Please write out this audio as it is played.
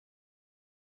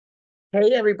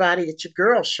Hey everybody, it's your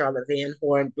girl Charlotte Van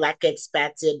Horn, Black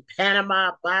expats in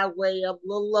Panama by way of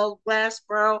Little Old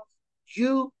Glassboro.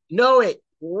 You know it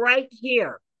right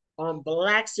here on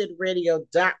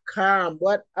BlackSidRadio.com.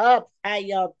 What up? How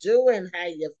y'all doing? How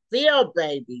you feel,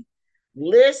 baby?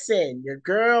 Listen, your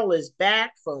girl is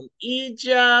back from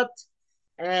Egypt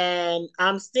and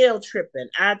I'm still tripping.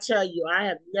 I tell you, I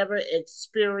have never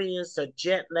experienced a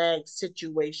jet lag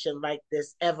situation like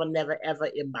this ever, never, ever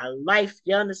in my life.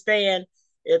 You understand?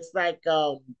 It's like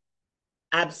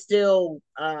I'm still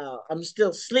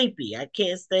sleepy. I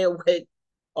can't stay awake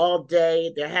all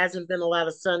day. There hasn't been a lot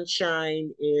of sunshine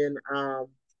in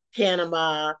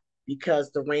Panama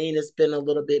because the rain has been a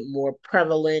little bit more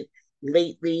prevalent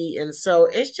lately. And so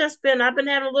it's just been I've been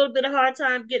having a little bit of hard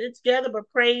time getting it together, but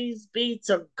praise be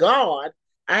to God,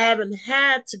 I haven't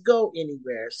had to go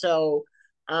anywhere. So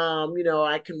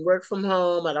I can work from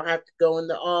home. I don't have to go in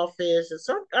the office. And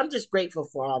so I'm just grateful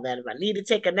for all that. If I need to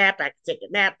take a nap, I can take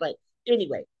a nap. But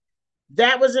anyway,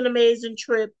 that was an amazing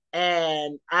trip,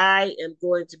 and I am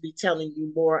going to be telling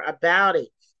you more about it.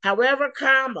 However,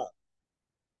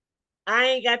 I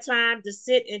ain't got time to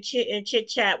sit and chit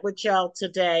chat with y'all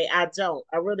today. I don't.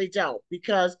 I really don't,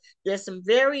 because there's some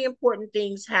very important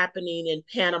things happening in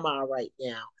Panama right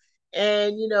now.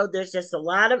 And there's just a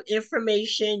lot of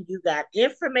information. You got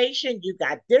disinformation,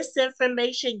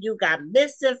 you got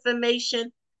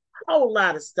misinformation, whole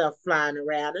lot of stuff flying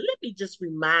around. And let me just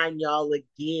remind y'all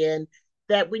again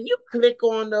that when you click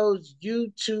on those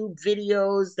YouTube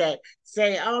videos that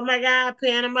say, oh my God,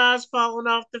 Panama's falling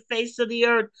off the face of the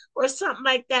earth or something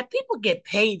like that, people get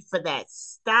paid for that.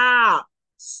 Stop,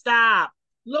 stop.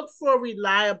 Look for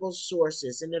reliable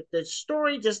sources. And if the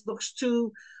story just looks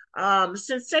too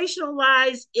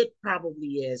sensationalized, it probably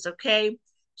is. Okay.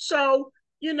 So,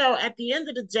 at the end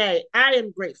of the day, I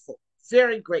am grateful,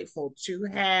 very grateful to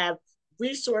have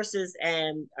resources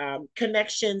and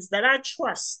connections that I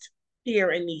trust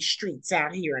here in these streets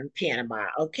out here in Panama.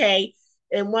 Okay.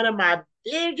 And one of my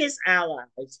biggest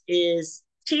allies is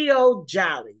T.O.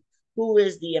 Jolly, who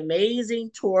is the amazing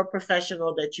tour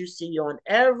professional that you see on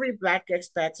every Black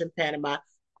expats in Panama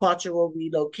cultural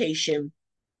relocation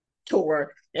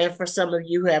tour. And for some of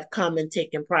you who have come and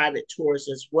taken private tours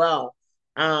as well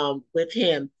with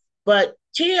him. But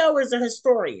Tio is a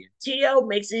historian. Tio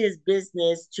makes it his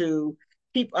business to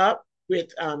keep up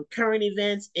with current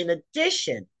events in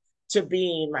addition to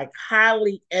being like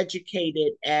highly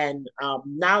educated and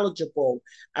knowledgeable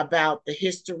about the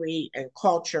history and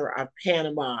culture of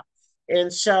Panama.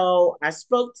 And so I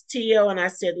spoke to Tio and I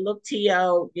said, look,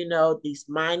 Tio, these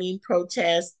mining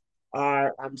protests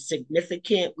are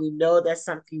significant. We know that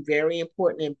something very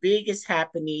important and big is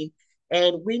happening,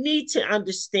 and we need to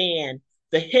understand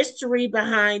the history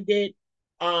behind it.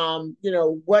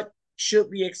 What should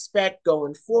we expect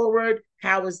going forward?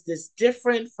 How is this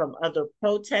different from other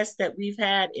protests that we've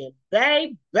had? And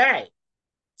baby,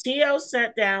 Tio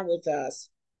sat down with us.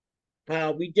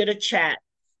 We did a chat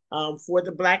for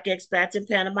the Black expats in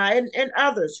Panama and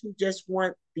others who just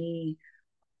want the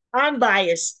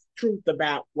unbiased truth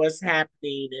about what's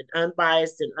happening and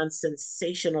unbiased and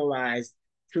unsensationalized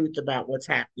truth about what's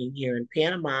happening here in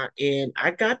Panama. And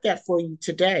I got that for you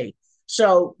today.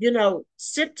 So,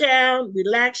 sit down,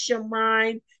 relax your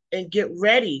mind, and get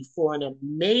ready for an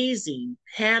amazing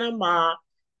Panama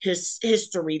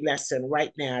history lesson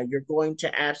right now. You're going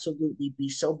to absolutely be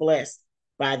so blessed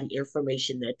by the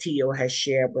information that Tio has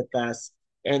shared with us.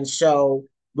 And so,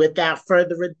 without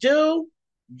further ado,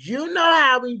 you know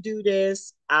how we do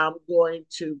this. I'm going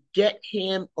to get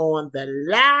him on the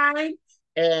line,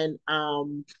 and I'll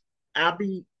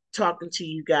be talking to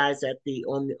you guys at the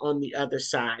on the other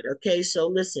side. Okay, so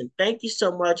listen, thank you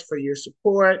so much for your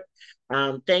support.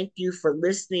 Thank you for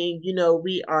listening.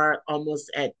 We are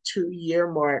almost at 2 year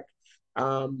mark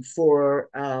for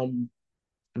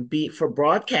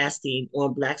broadcasting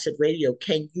on Black Set Radio.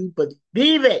 Can you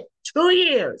believe it? 2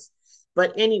 years.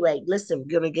 But anyway, listen,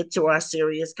 we're going to get to our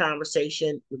serious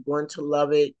conversation. You're going to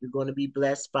love it. You're going to be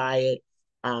blessed by it.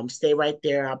 Stay right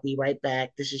there. I'll be right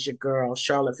back. This is your girl,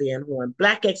 Charlotte Van Horn,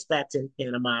 Black expats in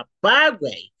Panama, by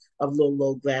way of Little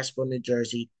Old Glassboro, New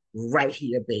Jersey, right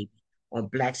here, baby, on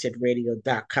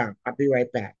BlackSidRadio.com. I'll be right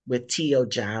back with T.O.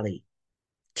 Jolly,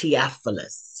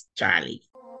 Theophilus Charlie.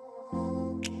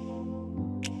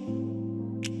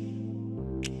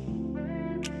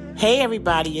 Hey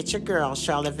everybody, it's your girl,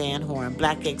 Charlotte Van Horn,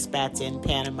 Black expats in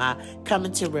Panama,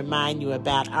 coming to remind you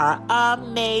about our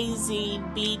amazing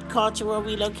Beat Cultural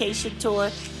Relocation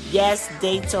Tour. Yes,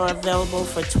 dates are available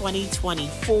for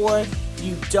 2024.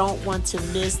 You don't want to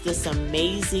miss this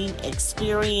amazing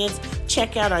experience.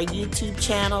 Check out our YouTube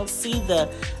channel. See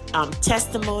the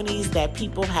testimonies that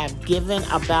people have given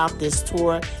about this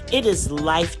tour. It is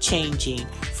life changing.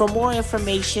 For more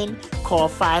information, call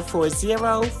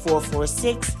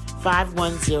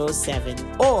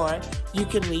 540-446-5107, or you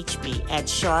can reach me at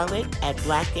Charlotte at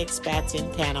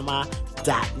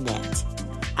blackexpatsinpanama.net.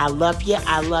 I love you,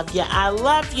 I love you, I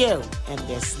love you, and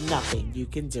there's nothing you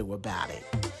can do about it.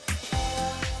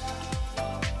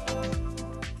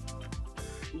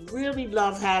 Really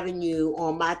love having you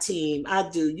on my team. I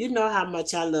do. You know how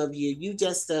much I love you. You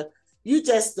just the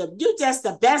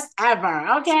best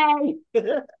ever. Okay.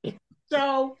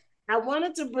 So I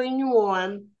wanted to bring you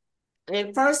on.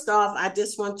 And first off, I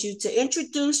just want you to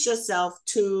introduce yourself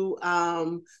to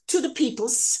the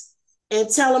peoples and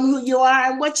tell them who you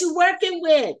are and what you're working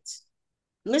with.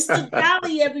 Mr.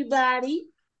 Jolly, everybody.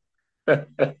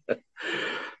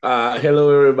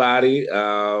 Hello, everybody.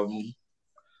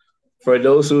 For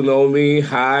those who know me,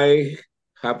 hi.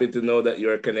 Happy to know that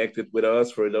you're connected with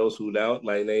us. For those who don't,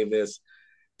 my name is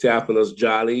Theophilus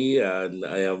Jolly, and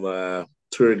I am a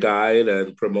tour guide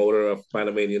and promoter of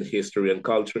Panamanian history and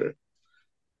culture.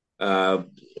 Uh,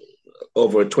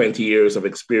 Over 20 years of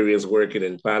experience working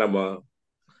in Panama.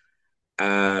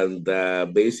 And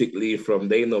basically, from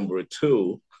day number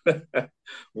two,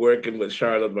 working with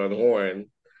Charlotte Van Horn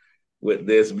with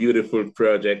this beautiful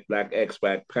project, Black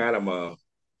Expat Panama,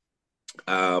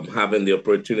 having the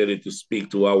opportunity to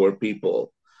speak to our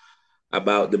people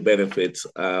about the benefits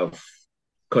of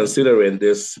considering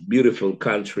this beautiful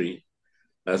country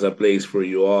as a place for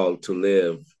you all to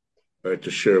live or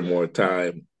to share more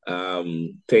time.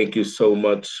 Thank you so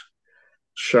much,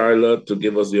 Charlotte, to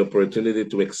give us the opportunity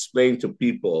to explain to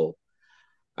people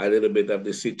a little bit of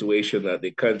the situation that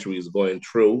the country is going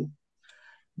through.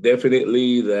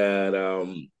 Definitely that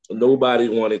nobody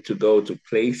wanted to go to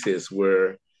places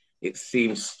where it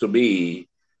seems to be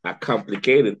a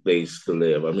complicated place to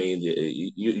live. I mean,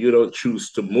 you don't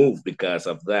choose to move because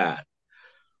of that.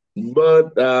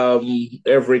 But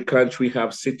every country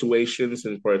have situations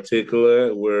in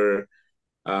particular where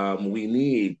we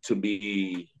need to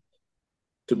be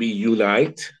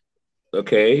unite,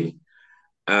 okay?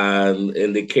 And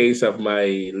in the case of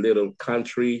my little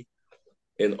country,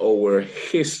 in our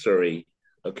history,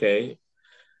 okay,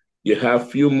 you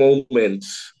have few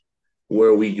moments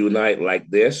where we unite like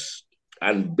this,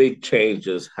 and big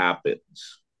changes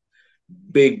happens.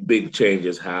 Big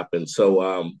changes happen.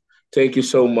 So thank you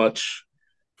so much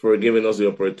for giving us the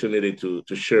opportunity to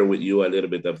share with you a little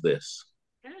bit of this.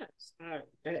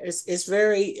 Yes, it's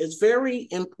very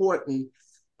important.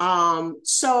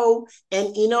 So,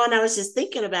 and and I was just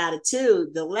thinking about it too.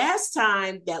 The last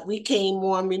time that we came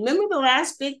on, remember the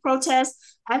last big protest?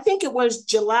 I think it was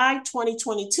July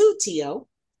 2022, Tio.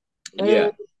 And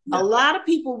Yeah, a yeah, lot of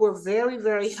people were very,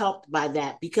 very helped by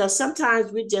that, because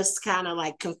sometimes we're just kind of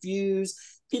like confused.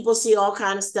 People see all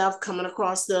kind of stuff coming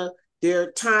across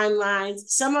their timelines.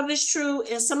 Some of it's true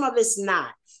and some of it's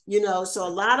not. So a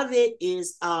lot of it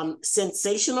is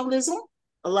sensationalism.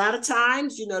 A lot of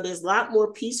times, there's a lot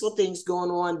more peaceful things going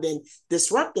on than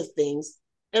disruptive things.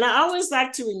 And I always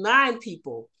like to remind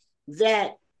people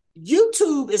that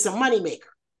YouTube is a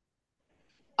moneymaker.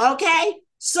 Okay.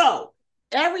 So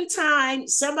every time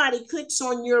somebody clicks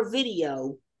on your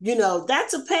video,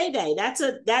 that's a payday.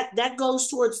 That goes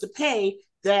towards the pay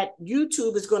that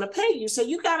YouTube is going to pay you. So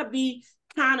you got to be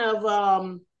kind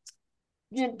of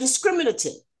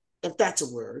discriminative, if that's a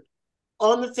word,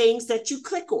 on the things that you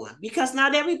click on, because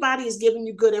not everybody is giving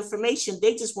you good information.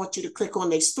 They just want you to click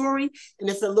on their story. And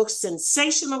if it looks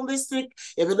sensationalistic,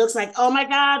 if it looks like, oh my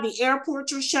God, the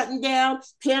airports are shutting down,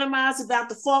 Panama is about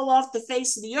to fall off the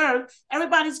face of the earth,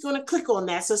 everybody's going to click on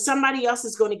that. So somebody else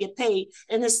is going to get paid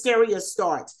and hysteria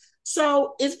starts.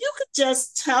 So if you could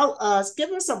just tell us,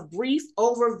 give us a brief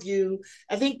overview.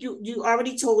 I think you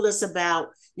already told us about,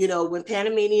 when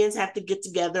Panamanians have to get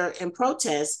together and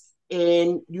protest,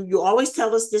 and you always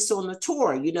tell us this on the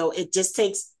tour, it just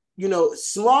takes,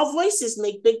 small voices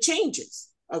make big changes.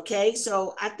 Okay.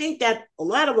 So I think that a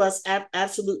lot of us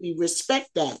absolutely respect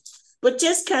that. But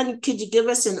just could you give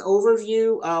us an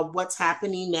overview of what's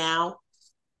happening now?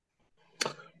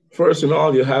 first and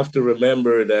all, you have to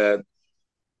remember that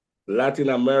Latin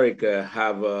America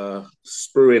have a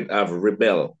spirit of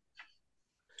rebel.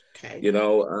 Okay. You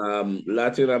know,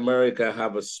 Latin America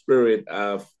have a spirit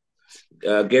of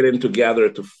getting together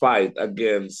to fight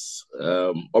against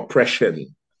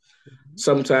oppression.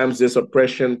 Sometimes this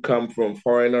oppression come from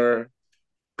foreigner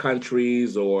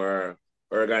countries or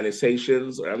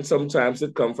organizations, and sometimes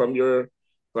it come from your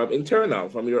from internal,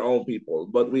 from your own people.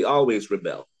 But we always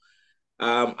rebel.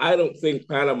 I don't think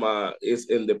Panama is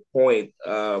in the point,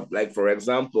 like, for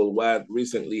example, what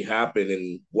recently happened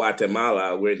in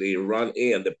Guatemala, where they run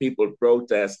in, the people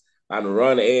protest and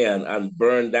run in and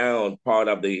burn down part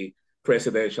of the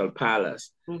presidential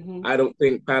palace. Mm-hmm. I don't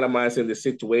think Panama is in the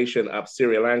situation of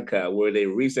Sri Lanka, where they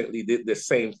recently did the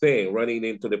same thing, running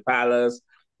into the palace,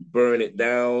 burn it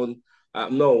down.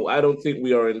 No, I don't think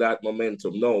we are in that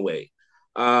momentum. No way.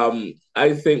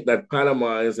 I think that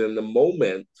Panama is in the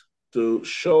moment to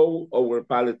show our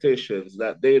politicians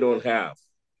that they don't have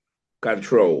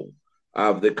control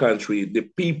of the country. The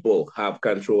people have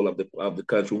control of the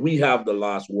country. We have the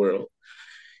last word.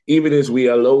 Even as we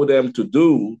allow them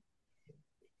to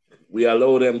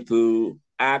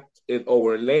act in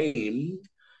our name.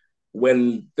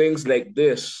 When things like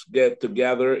this get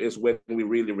together, is when we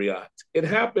really react. It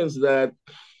happens that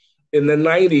in the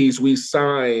 90s we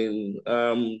signed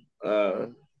a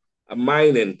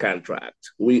mining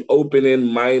contract. We open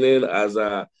in mining as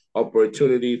a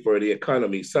opportunity for the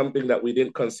economy, something that we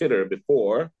didn't consider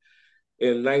before.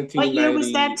 In What year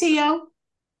was that,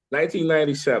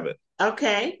 1997,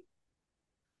 Okay.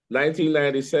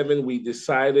 1997, we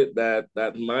decided that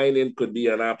mining could be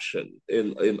an option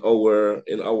in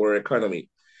our economy.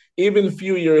 Even a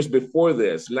few years before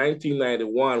this,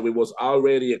 1991, we was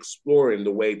already exploring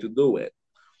the way to do it.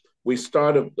 We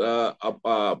started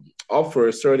offer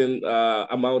a certain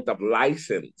amount of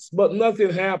license, but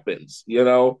nothing happens.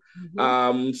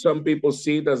 Mm-hmm. Some people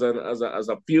see it as as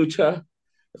a future,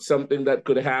 something that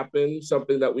could happen,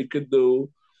 something that we could do,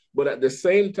 but at the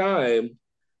same time,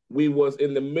 we was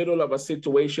in the middle of a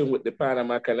situation with the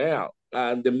Panama Canal,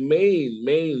 and the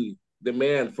main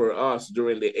demand for us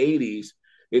during the 80s,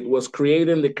 it was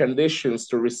creating the conditions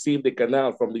to receive the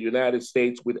canal from the United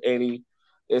States with any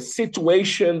a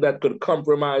situation that could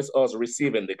compromise us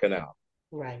receiving the canal.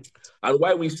 Right. And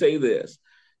why we say this?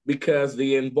 Because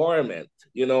the environment,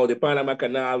 the Panama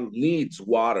Canal needs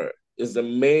water, is the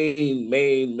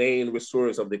main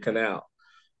resource of the canal.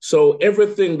 So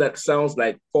everything that sounds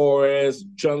like forest,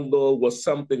 jungle was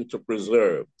something to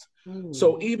preserve.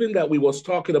 So Mm. even that we was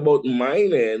talking about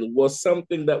mining was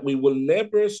something that we will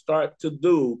never start to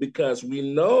do because we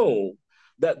know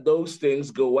that those things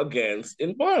go against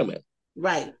environment.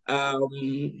 Right. Um,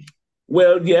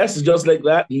 well, yes, just like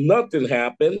that, nothing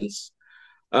happens.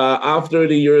 After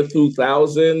the year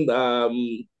 2000,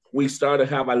 we started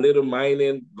to have a little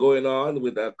mining going on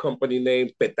with a company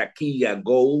named Petaquilla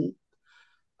Gold.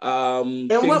 And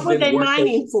what Things were didn't they work out.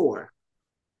 mining for?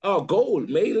 Oh, gold,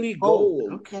 mainly Gold.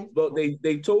 gold. Okay. But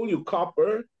they told you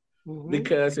copper Mm-hmm.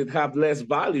 because it have less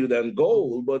value than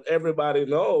gold. But everybody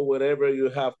know whenever you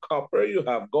have copper, you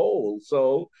have gold.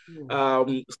 So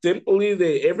simply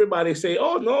they everybody say,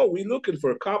 oh no, we looking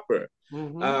for copper.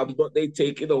 Mm-hmm. But they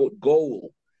take it out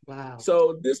gold. Wow.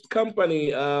 So this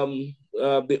company,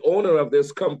 the owner of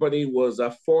this company was a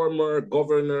former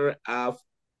governor of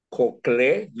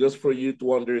Cocle, just for you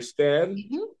to understand.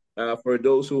 Mm-hmm. For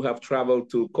those who have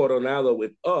traveled to Coronado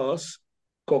with us,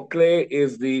 Cocle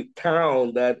is the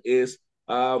town that is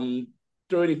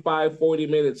 35, 40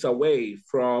 minutes away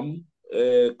from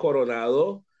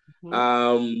Coronado.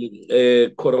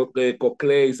 Mm-hmm.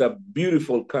 Cocle is a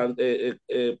beautiful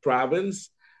province.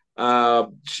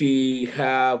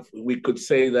 We could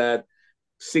say that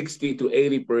 60 to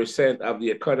 80% of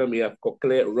the economy of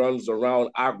Coquelet runs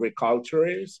around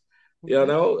agricultures,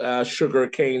 Mm-hmm.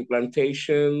 sugarcane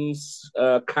plantations,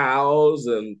 cows,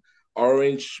 and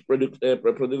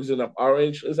production of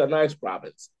orange. Is a nice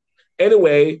province.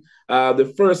 Anyway,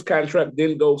 the first contract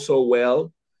didn't go so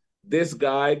well. This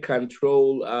guy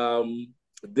controlled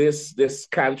this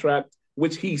contract,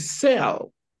 which he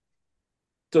sell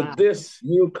to Wow. this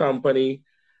new company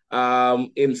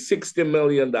in $60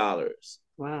 million.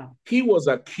 Wow. He was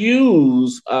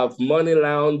accused of money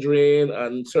laundering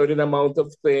and certain amount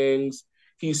of things.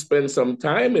 He spent some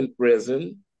time in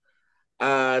prison.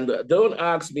 And don't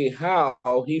ask me how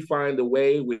he find a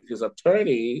way with his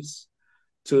attorneys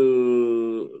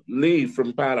to leave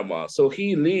from Panama. So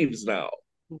he leaves now.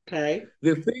 Okay.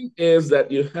 The thing is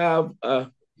that you have a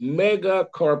mega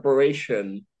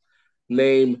corporation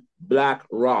named Black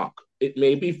Rock. It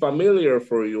may be familiar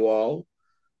for you all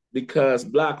because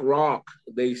Black Rock,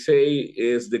 they say,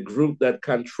 is the group that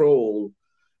control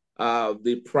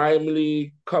the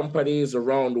primary companies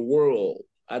around the world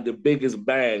and the biggest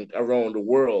bank around the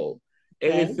world.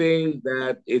 Okay. Anything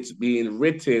that it's being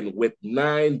written with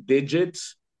 9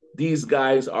 digits, these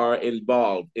guys are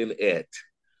involved in it.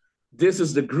 This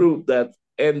is the group that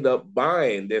end up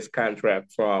buying this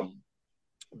contract from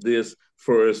this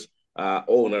first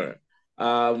owner.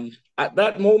 At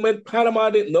that moment, Panama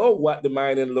didn't know what the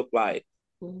mining looked like.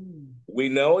 Mm. We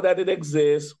know that it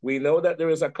exists. We know that there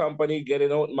is a company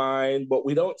getting out mine, but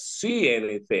we don't see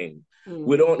anything. We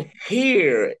Mm-hmm. don't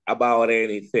hear about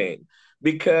anything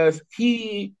because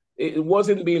it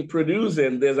wasn't being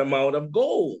producing this amount of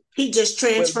gold. He just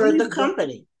Well, transferred these the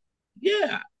company.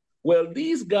 yeah. Well,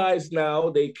 these guys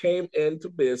now they came into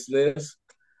business,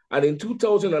 and in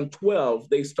 2012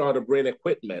 they started bringing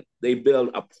equipment. They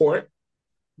built a port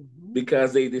Mm-hmm.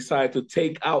 because they decided to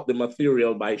take out the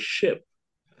material by ship.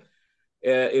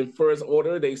 In first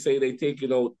order, they say they take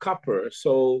copper.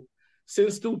 So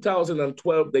since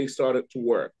 2012, they started to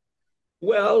work.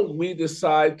 Well, we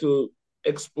decide to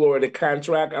explore the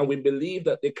contract, and we believe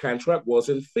that the contract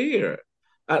wasn't fair.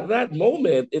 At that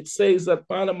moment, it says that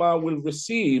Panama will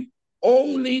receive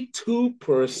only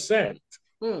 2%.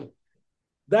 Mm.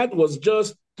 That was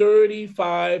just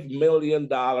 $35 million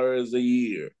a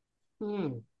year.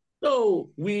 Mm. So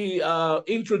we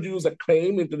introduced a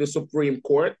claim into the Supreme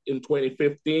Court in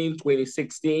 2015,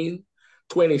 2016,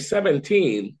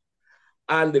 2017,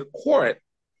 and the court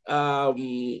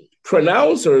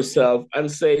pronounced herself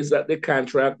and says that the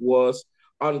contract was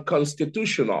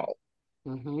unconstitutional.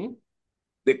 Mm-hmm.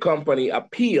 The company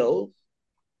appealed,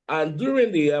 and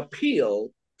during the appeal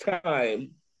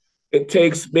time, it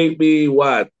takes maybe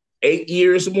what, 8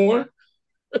 years more?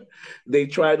 They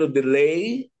try to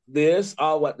delay this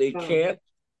all what they Oh, can.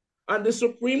 And the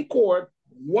Supreme Court,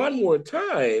 one more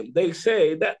time, they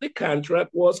say that the contract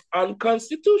was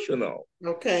unconstitutional.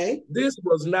 okay. This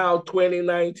was now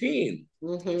 2019.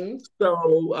 Mm-hmm.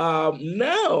 So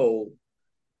now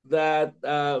that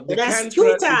So the that's two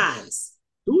contract is times.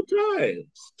 two times,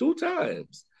 two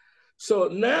times. So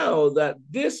now that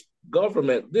this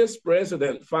government, this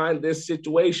president find this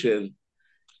situation,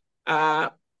 uh,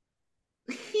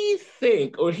 he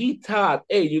think or he thought,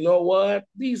 hey, you know what?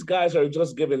 These guys are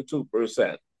just giving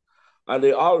 2%. And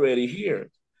they're already here.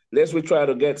 Let's we try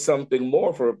to get something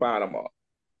more for Panama,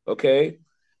 okay?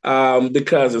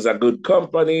 Because it's a good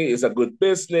company, it's a good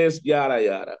business, yada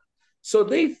yada. So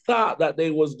they thought that they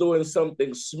was doing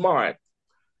something smart,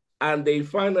 and they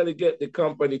finally get the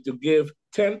company to give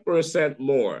 10%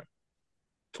 more,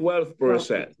 12%.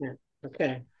 12%.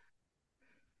 Okay.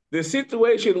 The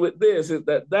situation with this is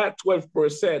that that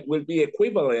 12% will be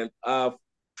equivalent of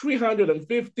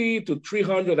 350 to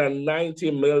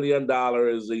 $390 million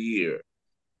a year.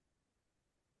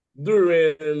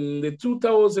 During the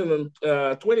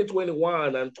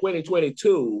 2021 and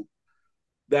 2022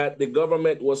 that the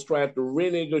government was trying to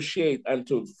renegotiate and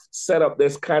to set up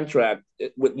this contract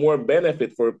with more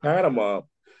benefit for Panama,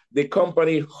 the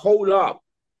company hold up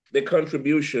the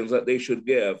contributions that they should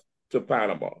give to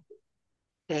Panama.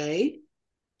 Okay.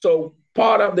 So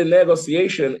part of the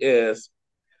negotiation is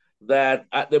that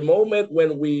at the moment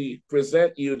when we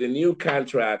present you the new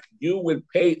contract, you will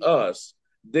pay us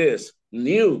this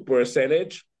new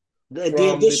percentage The from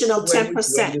the additional 10%.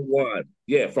 2021.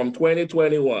 Yeah, from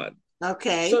 2021.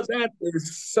 Okay. So that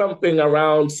is something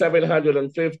around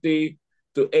 750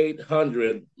 to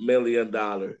 $800 million.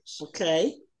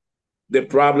 Okay. The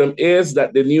problem is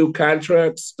that the new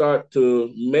contracts start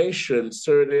to mention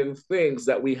certain things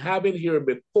that we haven't heard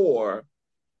before.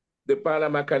 The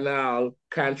Panama Canal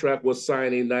contract was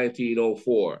signed in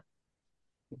 1904.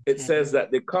 It says Okay.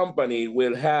 that the company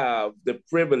will have the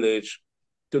privilege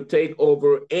to take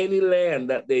over any land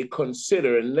that they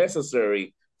consider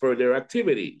necessary for their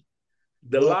activity.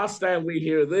 The Well, last time we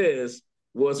hear this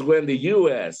was when the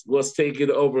US was taking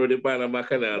over the Panama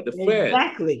Canal Defense.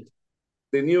 exactly.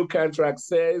 The new contract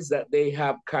says that they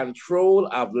have control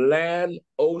of land,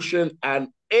 ocean, and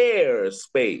air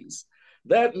space.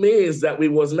 That means that we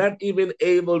was not even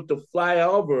able to fly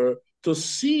over to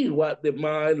see what the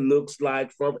mine looks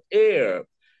like from air.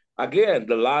 Again,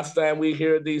 the last time we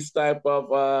hear this type of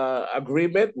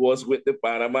agreement was with the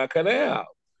Panama Canal.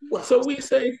 So Well, we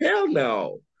say, hell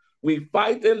no. We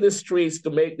fight in the streets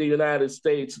to make the United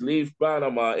States leave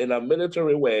Panama in a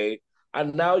military way,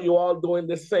 and now you're all doing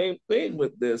the same thing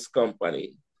with this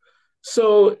company.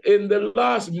 So in the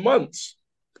last months,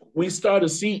 we start to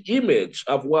see image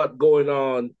of what going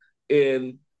on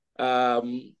in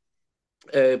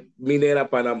Minera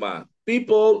Panama.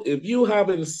 People, if you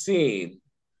haven't seen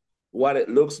what it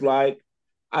looks like,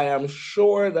 I am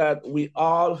sure that we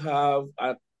all have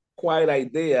a quite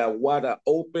idea what an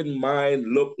open mine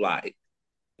look like.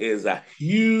 Is a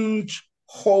huge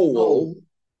oh, hole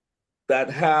that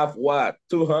have what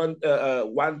 200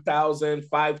 1,000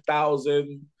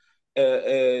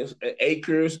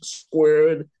 acres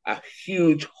squared, a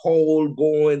huge hole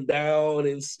going down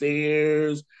in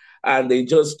stairs, and they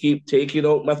just keep taking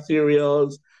out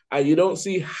materials, and you don't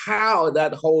see how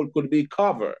that hole could be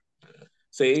covered.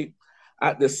 See,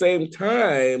 At the same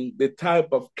time, the type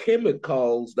of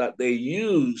chemicals that they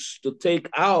use to take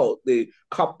out the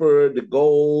copper, the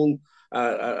gold,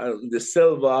 the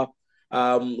silver,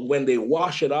 when they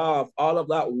wash it off, all of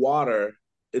that water,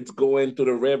 it's going to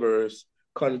the rivers,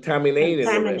 contaminating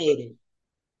the river. Contaminated.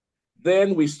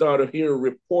 Then we start to hear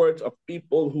reports of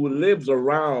people who lives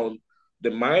around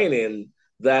the mining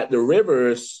that the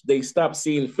rivers, they stop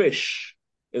seeing fish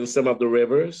in some of the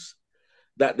rivers,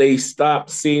 that they stopped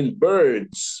seeing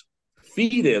birds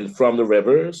feeding from the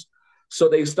rivers. So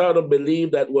they started to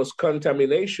believe that was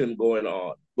contamination going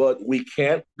on. But we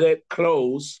can't get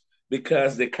close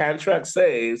because the contract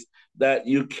says that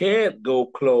you can't go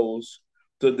close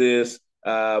to this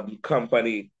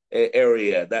company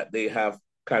area that they have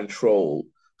control.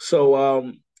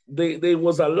 So there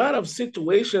was a lot of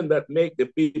situation that make the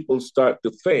people start to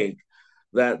think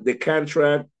that the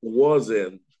contract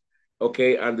wasn't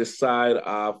okay, on the side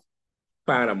of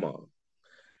Panama.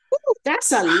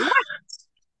 That's a lot.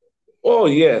 Oh,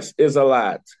 yes, it's a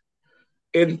lot.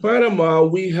 In Panama,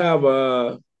 we have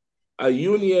a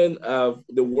union of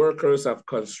the workers of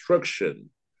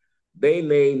construction. They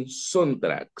name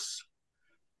Suntrax.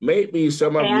 Maybe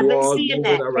some Okay, of I've you been all seeing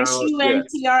moving that. around.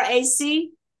 Yes, SUNTRAC.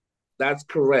 that's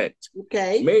correct.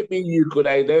 Okay. Maybe you could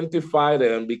identify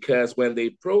them because when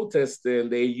they protest, then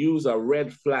they use a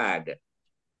red flag.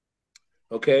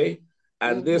 Okay.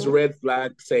 And this Mm-hmm. red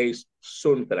flag says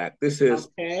Suntrac. This is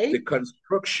the Okay.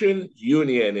 construction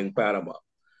union in Panama.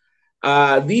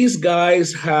 These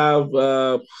guys have,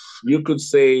 you could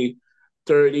say,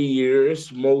 30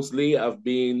 years mostly of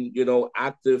being,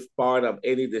 active part of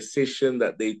any decision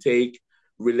that they take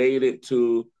related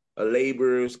to a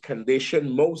laborer's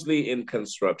condition, mostly in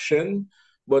construction.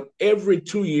 But every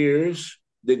 2 years,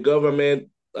 the government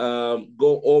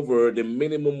go over the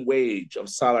minimum wage of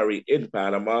salary in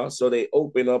Panama. So they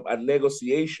open up a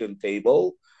negotiation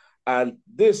table, and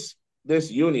this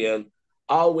union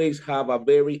always have a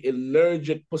very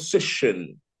energetic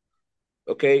position,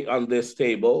 okay, on this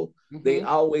table. They Mm-hmm.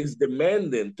 always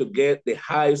demanding to get the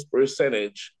highest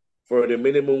percentage for the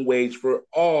minimum wage for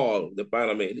all the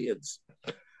Panamanians.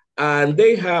 And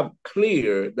they have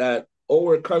clear that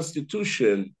our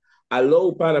constitution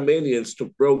allow Panamanians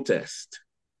to protest.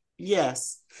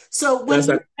 Yes. So That's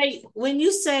a when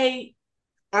you say,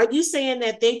 are you saying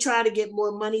that they try to get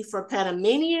more money for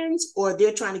Panamanians or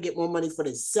they're trying to get more money for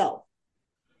themselves?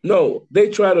 no, they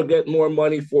try to get more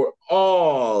money for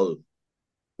all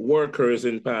workers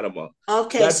in Panama.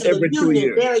 Okay, That's so the every two union,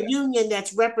 years. they're a union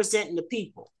that's representing the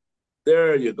people.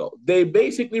 There you go. They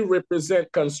basically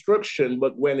represent construction,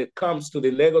 but when it comes to the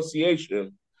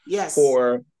negotiation Yes.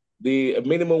 for the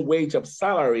minimum wage of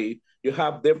salary, you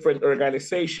have different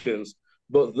organizations,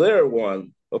 but their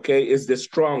one, okay, is the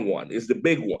strong one, is the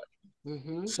big one.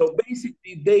 Mm-hmm. So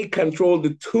basically, they control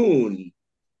the tune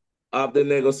of the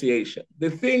negotiation. The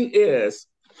thing is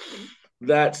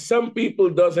that some people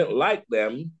doesn't like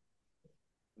them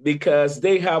because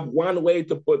they have one way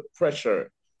to put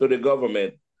pressure to the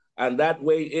government, and that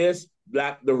way is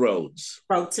block the roads.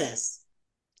 Protests.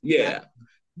 Yeah. Yeah.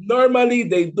 Normally,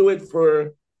 they do it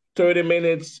for 30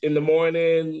 minutes in the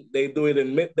morning, they do it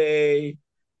in midday,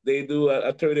 they do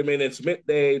a 30 minutes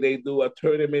midday, they do a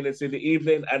 30 minutes in the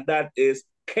evening, and that is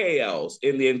chaos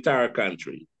in the entire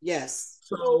country. Yes.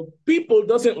 So people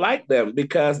doesn't like them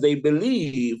because they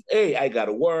believe, hey, I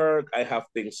gotta work, I have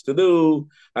things to do,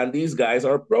 and these guys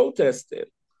are protesting.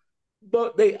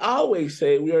 But they always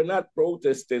say we are not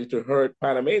protesting to hurt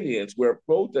Panamanians. We're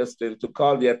protesting to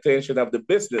call the attention of the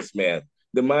businessman,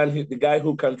 the man, the guy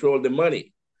who controlled the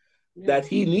money, Yeah. that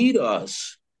he need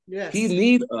us. He Yes.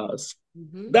 need us.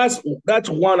 Mm-hmm. That's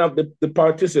one of the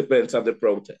participants of the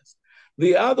protest.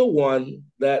 The other one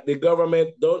that the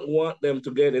government don't want them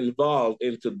to get involved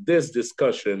into this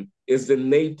discussion is the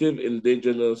native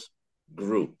indigenous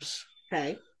groups.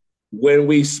 Okay. When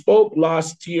we spoke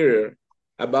last year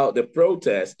about the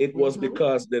protest, it was Mm-hmm.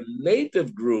 because the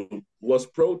native group was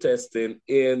protesting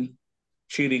in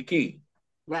Chiriquí.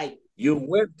 Right. You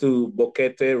went to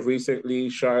Boquete recently,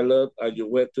 Charlotte, and you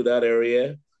went to that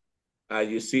area, and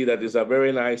you see that it's a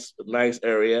very nice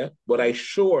area. But I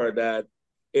sure that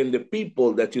in the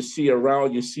people that you see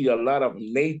around, you see a lot of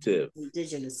native.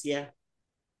 Indigenous. Yeah.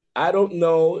 I don't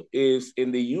know is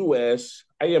in the US,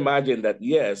 I imagine that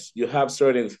yes, you have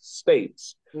certain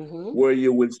states Mm-hmm. where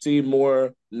you will see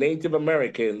more Native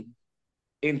American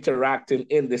interacting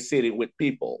in the city with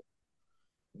people.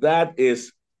 That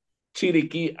is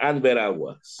Chiriquí and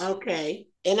Veraguas. Okay.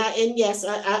 And yes,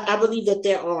 I believe that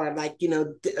there are like,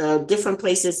 different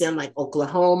places in like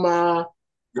Oklahoma.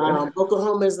 Yeah.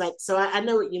 Oklahoma is like, so I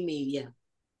know what you mean. Yeah.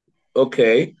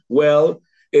 Okay. Well,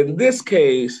 In this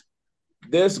case,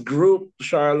 this group,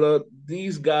 Charlotte,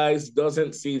 these guys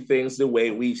doesn't see things the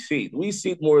way we see it. We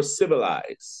see it more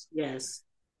civilized. Yes.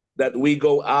 That we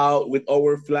go out with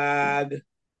our flag,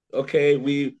 okay?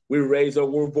 We raise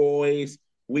our voice,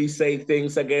 we say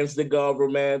things against the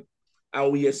government,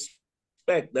 and we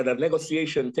expect that a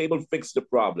negotiation table fix the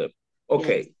problem.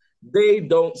 Okay, Yes. they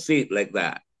don't see it like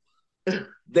that.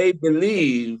 They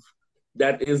believe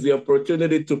that is the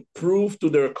opportunity to prove to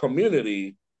their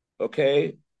community,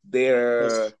 okay, Their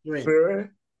their strength. fair,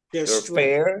 Their their strength.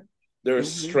 fair, their Hmm.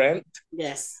 strength.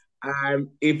 Yes. And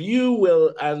if you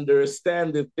will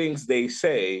understand the things they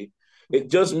say, it Mhm.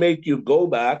 just make you go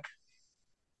back,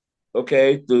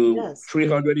 okay, to Yes.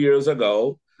 300 years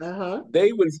ago. Uh-huh.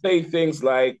 They will say things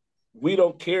like, we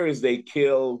don't care if they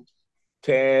kill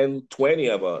 10, 20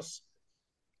 of us.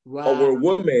 Wow. Our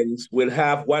women will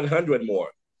have 100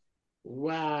 more.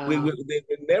 Wow. They will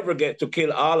never get to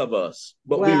kill all of us,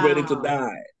 but we're ready to Wow.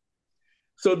 die.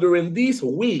 So during this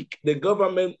week, the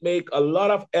government make a lot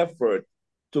of effort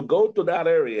to go to that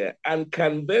area and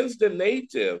convince the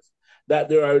natives that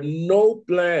there are no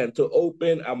plan to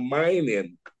open a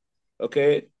mining,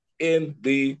 okay, in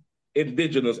the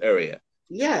indigenous area.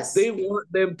 Yes. They want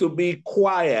them to be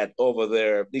quiet over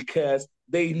there because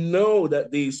they know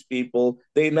that these people,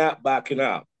 they're not backing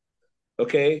up,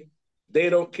 okay? They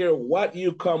don't care what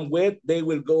you come with, they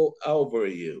will go over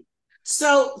you.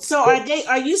 So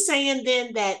are you saying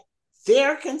then that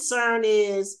their concern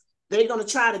is they're going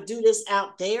to try to do this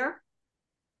out there?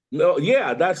 No,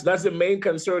 yeah, that's the main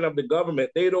concern of the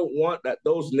government. They don't want that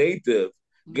those natives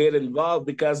get Mhm. involved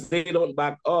because they don't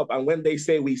back up. And when they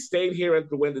say we stay here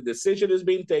until when the decision is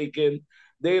being taken,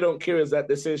 they don't care if that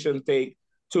decision take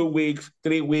 2 weeks,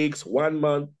 3 weeks, 1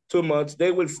 month, 2 months.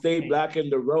 They will stay Okay. black in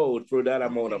the road for that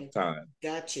amount of Okay. time.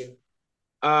 Got you.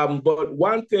 But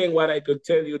one thing, what I could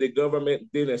tell you, the government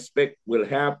didn't expect will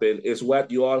happen is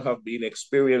what you all have been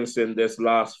experiencing this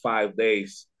last 5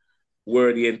 days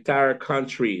where the entire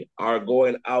country are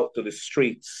going out to the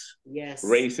streets, Yes.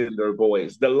 raising their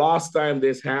voice. The last time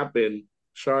this happened,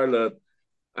 Charlotte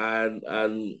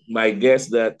and my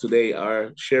guests that today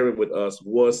are sharing with us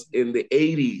was in the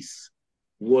 80s,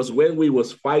 was when we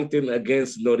was fighting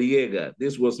against Noriega.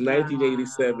 This was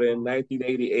 1987, Wow.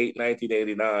 1988,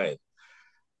 1989.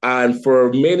 And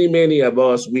for many, many of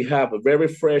us, we have a very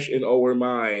fresh in our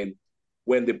mind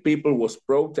when the people was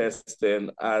protesting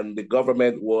and the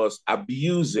government was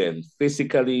abusing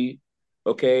physically,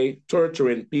 okay,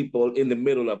 torturing people in the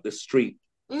middle of the street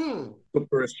Mm. to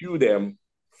pursue them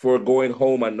for going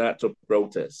home and not to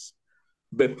protest.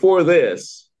 Before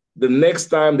this, the next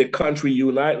time the country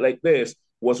unite like this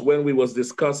was when we was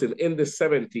discussing in the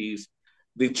 70s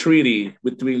the treaty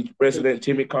between The, President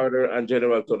Jimmy Carter and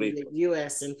General the Torrijos.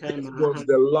 U.S. and This Panama. Uh-huh. was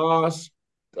the last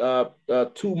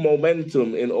two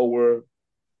momentum in our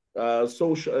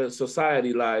social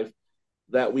society life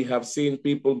that we have seen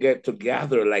people get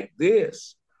together like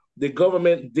this. The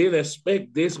government didn't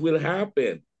expect this will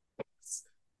happen.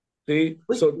 See,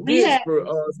 so We this had for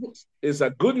us is a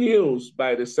good news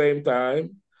by the same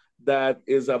time that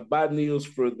is a bad news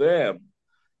for them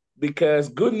because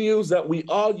good news that we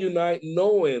all unite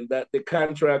knowing that the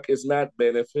contract is not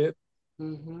benefit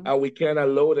mm-hmm, and we can't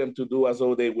allow them to do as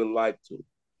though they would like to.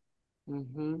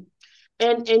 mm-hmm.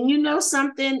 And you know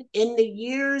something in the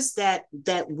years that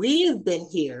we've been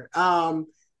here,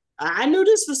 I knew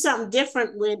this was something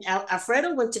different when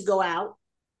Alfredo went to go out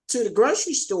to the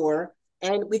grocery store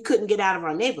and we couldn't get out of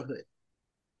our neighborhood.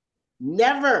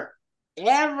 Never,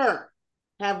 ever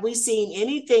have we seen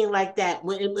anything like that.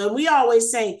 When we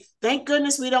always say, thank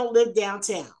goodness we don't live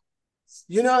downtown.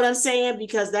 You know what I'm saying?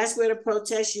 Because that's where the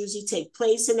protests usually take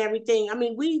place and everything. I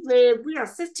mean, we are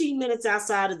 15 minutes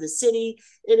outside of the city.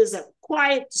 It is a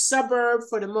quiet suburb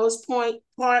for the most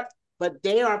part, but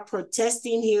they are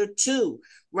protesting here too.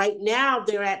 Right now,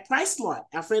 they're at Price Mart.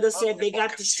 Alfredo said they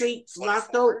got the street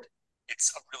locked over.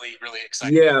 It's a really, really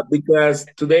exciting. Yeah, because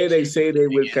today they say they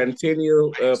will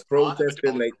continue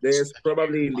protesting like this.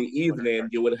 Probably in the evening,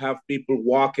 you will have people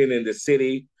walking in the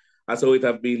city, as we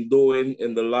have been doing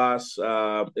on the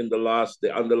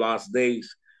last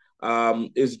days.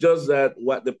 It's just that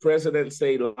what the president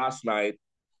said last night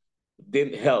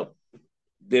didn't help.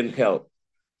 Didn't help.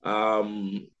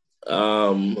 Um,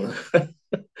 um,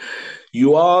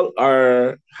 you all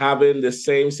are having the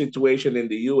same situation in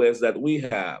the U.S. that we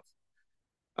have.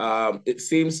 It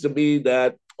seems to be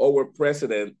that our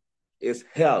president, his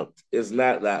health is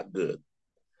not that good.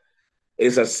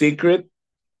 It's a secret.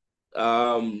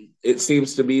 It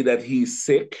seems to be that he's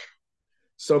sick.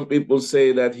 Some people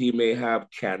say that he may have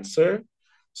cancer.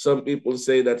 Some people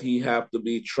say that he have to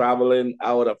be traveling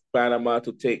out of Panama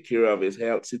to take care of his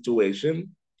health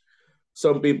situation.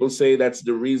 Some people say that's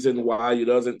the reason why you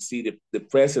doesn't see the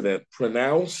president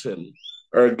pronouncing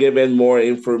or giving more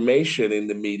information in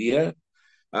the media,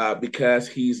 because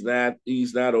he's not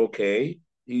okay.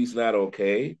 He's not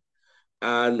okay.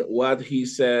 And what he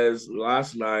says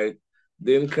last night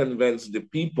didn't convince the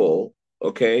people,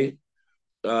 okay,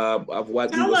 of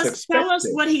what he was Tell us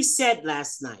expecting. what he said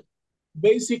last night.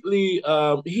 Basically,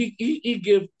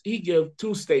 he give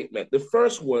two statements. The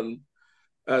first one,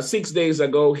 6 days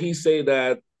ago, he said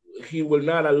that he will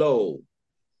not allow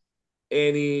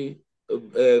any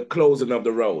closing of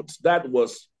the roads. That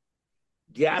was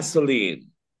gasoline.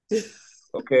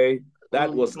 Okay, that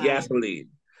Oh, was wow. gasoline.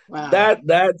 Wow. That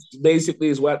basically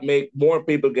is what make more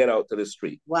people get out to the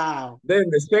street. Wow. Then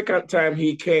the second time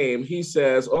he came, he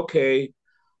says, "Okay,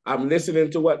 I'm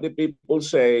listening to what the people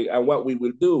say, and what we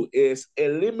will do is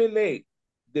eliminate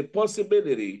the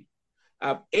possibility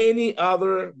of any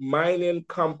other mining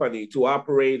company to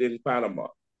operate in Panama.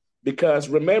 Because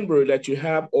remember that you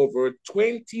have over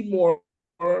 20 more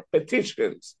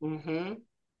petitions Mm-hmm.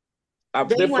 of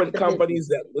They different want the companies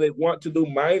that business. they want to do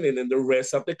mining in the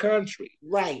rest of the country.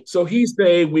 Right. So he's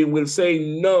saying we will say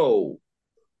no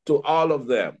to all of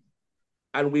them,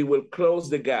 and we will close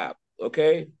the gap.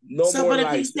 Okay, no So, more but if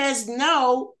he license. says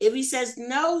no, if he says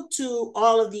no to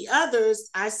all of the others,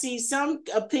 I see some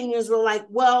opinions were like,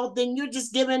 well, then you're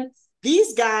just giving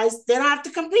these guys, they don't have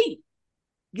to compete.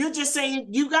 You're just saying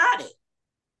you got it.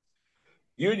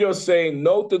 You're just saying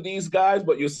no to these guys,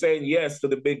 but you're saying yes to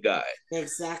the big guy.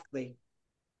 Exactly.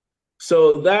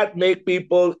 So that make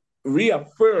people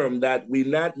reaffirm that we're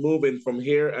not moving from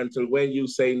here until when you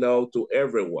say no to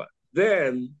everyone.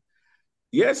 Then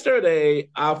yesterday,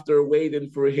 after waiting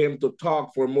for him to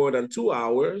talk for more than 2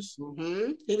 hours,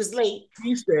 Mm-hmm. He was late.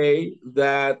 he say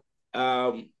that,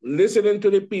 listening to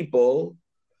the people,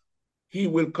 he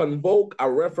will convoke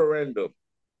a referendum.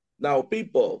 Now,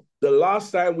 people, the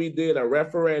last time we did a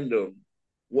referendum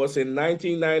was in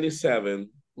 1997,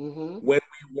 Mm-hmm. when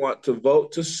we want to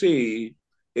vote to see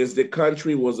is the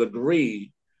country was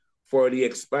agree for the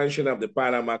expansion of the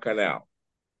Panama Canal.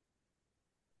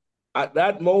 At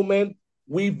that moment,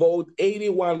 we vote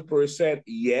 81%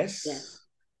 yes Yes.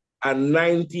 and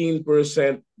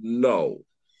 19% no.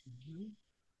 Mm-hmm.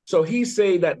 So he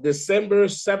said that December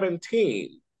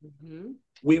 17th, Mm-hmm.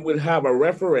 we will have a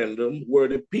referendum where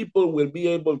the people will be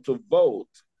able to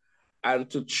vote and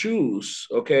to choose,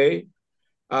 okay,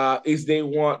 if they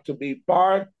want to be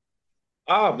part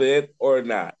of it or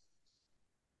not.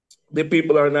 The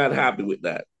people are not happy with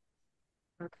that.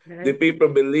 The Okay. people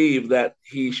believe that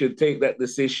he should take that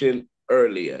decision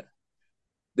earlier.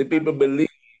 The people Okay.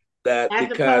 believe that As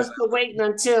because, opposed to waiting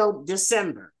until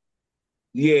December.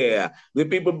 yeah, the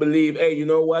people believe, hey, you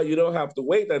know what? You don't have to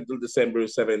wait until December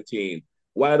 17th.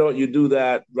 Why don't you do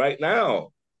that right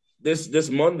now? This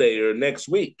Monday or next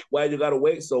week. Why you gotta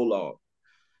wait so long?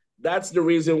 That's the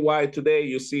reason why today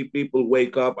you see people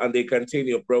wake up and they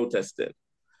continue protesting,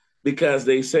 because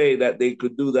they say that they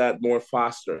could do that more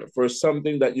faster for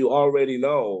something that you already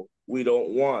know we don't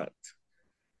want.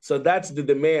 So that's the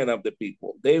demand of the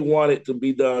people. They want it to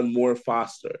be done more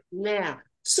faster. Now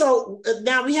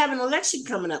we have an election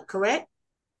coming up, correct?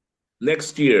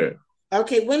 Next year,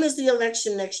 Okay, when is the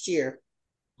election next year?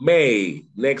 May,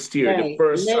 next year, the May.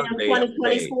 first May of Sunday of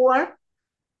May. 2024?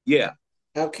 Yeah,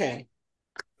 Okay.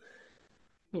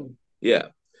 Hmm. yeah.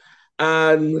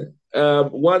 And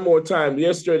one more time,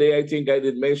 yesterday I think I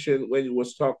did mention when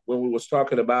we was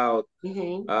talking about,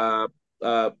 Mm-hmm.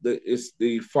 uh,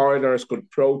 the foreigners could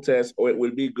protest, or it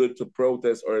will be good to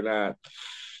protest or not.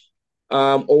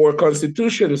 Our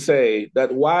constitution say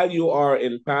that while you are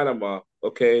in Panama,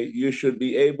 okay, you should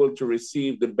be able to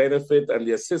receive the benefit and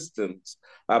the assistance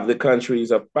of the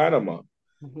countries of Panama,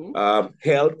 Mm-hmm.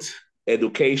 health,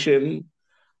 education,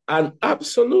 and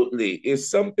absolutely, is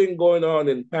something going on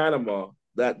in Panama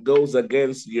that goes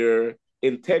against your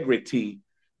integrity,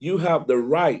 you have the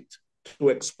right to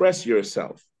express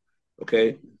yourself.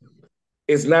 Okay,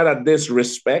 it's not a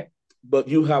disrespect, but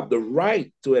you have the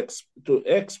right to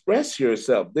express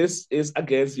yourself. This is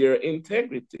against your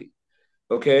integrity.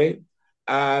 Okay,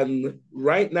 and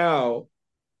right now,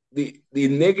 the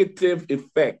negative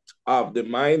effect of the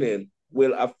mining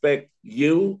will affect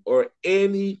you or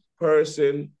any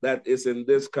person that is in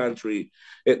this country.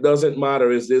 It doesn't matter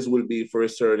if this will be for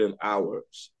certain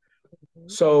hours.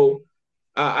 So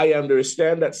I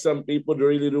understand that some people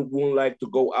really won't like to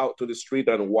go out to the street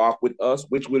and walk with us,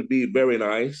 which will be very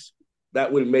nice.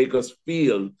 That will make us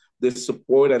feel the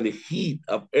support and the heat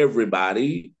of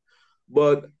everybody.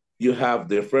 But You have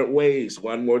different ways.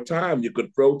 One more time, you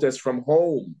could protest from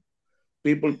home.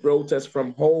 People protest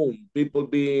from home. People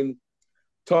being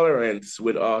tolerance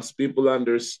with us, people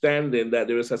understanding that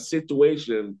there is a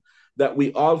situation that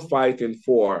we all fighting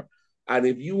for. And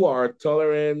if you are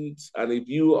tolerant and if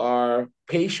you are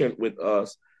patient with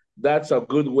us, that's a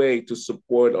good way to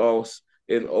support us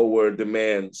in our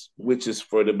demands, which is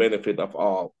for the benefit of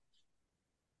all.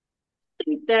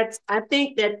 I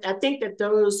think that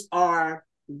those are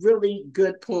really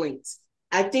good points.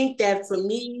 I think that for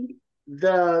me,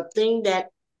 the thing that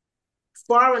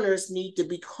foreigners need to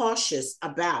be cautious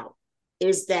about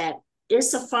is that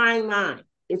it's a fine line.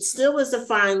 It still is a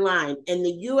fine line. And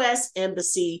the US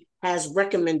Embassy has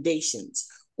recommendations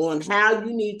on how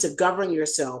you need to govern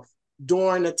yourself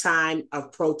during a time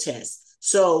of protest.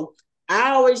 So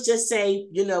I always just say,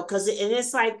 because and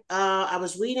it's like I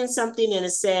was reading something and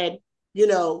it said,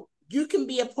 you can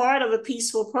be a part of a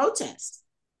peaceful protest,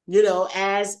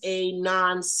 as a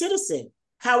non-citizen.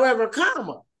 However,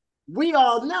 comma, we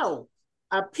all know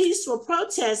a peaceful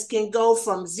protest can go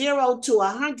from 0 to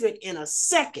 100 in a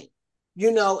second,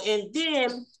 and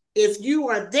then if you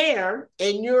are there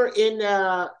and you're in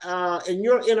a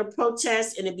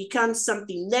protest and it becomes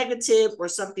something negative or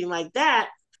something like that.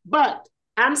 But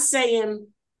I'm saying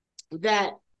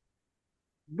that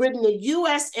when the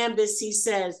US Embassy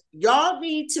says, y'all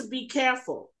need to be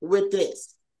careful with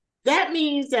this, that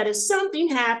means that if something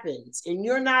happens and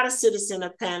you're not a citizen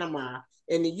of Panama,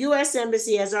 and the US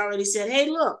Embassy has already said, hey,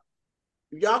 look,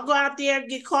 y'all go out there and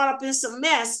get caught up in some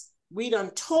mess, we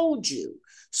done told you.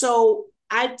 So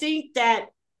I think that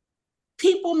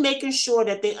people making sure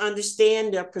that they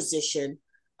understand their position,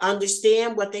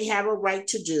 understand what they have a right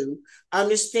to do,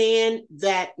 understand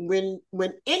that when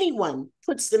anyone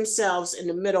puts themselves in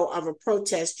the middle of a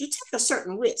protest, you take a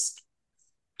certain risk.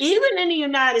 Even in the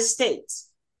United States,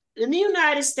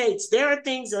 there are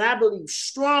things that I believe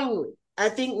strongly. I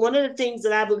think one of the things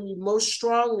that I believe most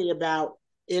strongly about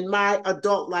in my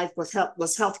adult life was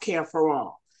healthcare for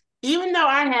all. Even though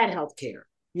I had healthcare,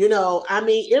 I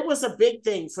mean, it was a big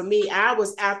thing for me. I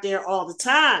was out there all the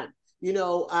time,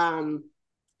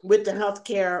 with the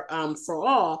healthcare for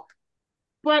all.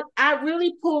 But I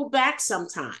really pull back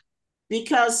sometimes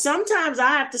because sometimes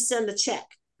I have to send a check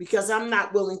because I'm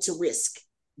not willing to risk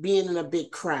being in a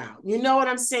big crowd. You know what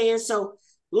I'm saying? So,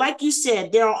 like you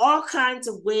said, there are all kinds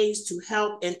of ways to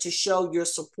help and to show your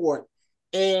support.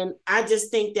 And I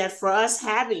just think that for us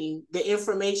having the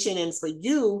information and for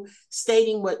you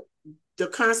stating what the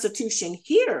Constitution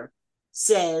here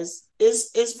says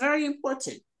is very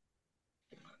important.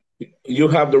 You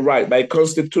have the right, by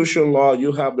constitutional law,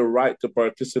 you have the right to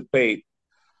participate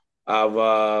of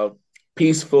a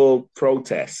peaceful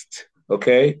protest.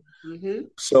 Okay. Mm-hmm.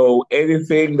 So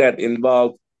anything that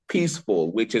involves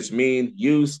peaceful, which is mean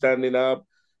you standing up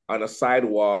on a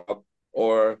sidewalk,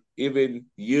 or even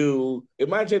you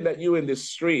imagine that you in the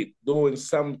street doing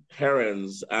some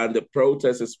errands and the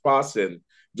protest is passing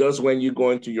just when you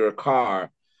go into your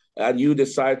car and you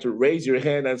decide to raise your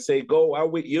hand and say, go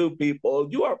out with you people,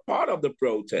 you are part of the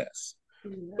protest.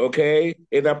 Yeah. Okay,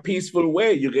 in a peaceful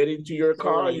way, you get into your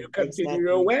car, you continue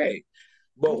your Exactly. way.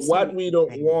 But what we don't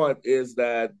Exactly. want is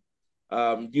that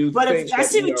you But if think I that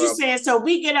see we what you're are saying, so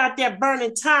we get out there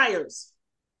burning tires,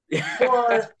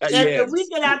 or if we yes,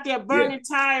 get out there yeah, burning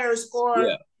tires,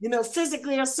 or yeah,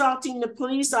 physically assaulting the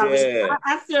police officer, yeah,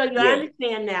 I feel you. I yeah,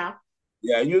 understand now.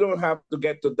 yeah. You don't have to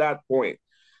get to that point.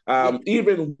 Yeah.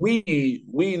 Even we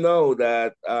know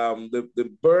that the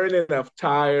burning of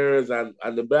tires and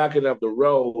the backing of the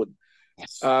road.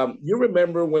 You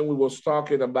remember when we was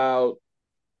talking about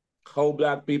how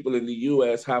black people in the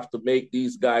U.S. have to make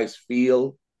these guys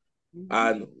feel,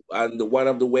 Mm-hmm. and one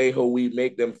of the way how we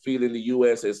make them feel in the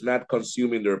U.S. is not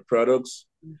consuming their products,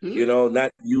 Mm-hmm.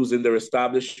 not using their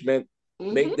establishment.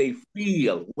 Make Mm-hmm. they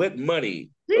feel with money,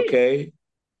 See. okay?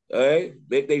 All right,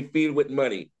 make they feel with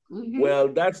money. Mm-hmm. Well,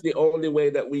 that's the only way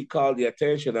that we call the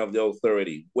attention of the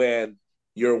authority. When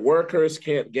your workers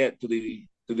can't get to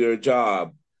their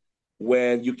job,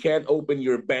 when you can't open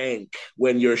your bank,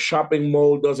 when your shopping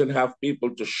mall doesn't have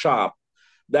people to shop,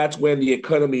 that's when the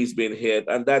economy's been hit,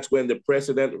 and that's when the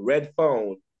president red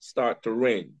phone start to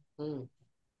ring. Mm.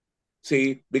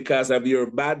 See, because of your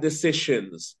bad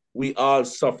decisions, we all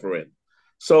suffering.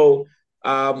 So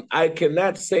I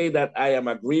cannot say that I am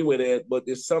agree with it, but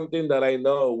it's something that I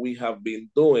know we have been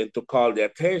doing to call the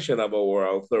attention of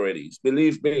our authorities.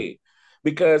 Believe me,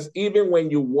 because even when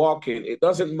you walk in, it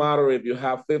doesn't matter if you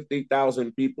have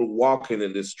 50,000 people walking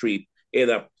in the street in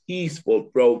a peaceful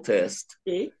protest.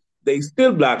 See. They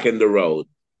still blocking the road.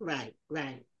 Right.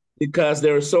 Right. because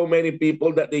there are so many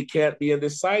people that they can't be on the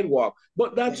sidewalk.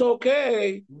 But that's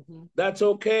Okay. okay. Hmm. That's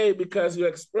okay because you're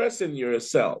expressing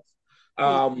yourself.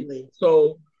 Um, Peacefully.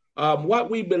 so, what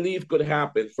we believe could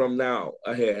happen from now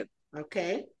ahead,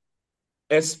 Okay.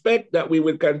 expect that we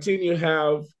will continue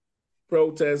have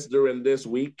protests during this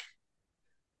week.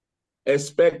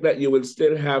 Expect that you will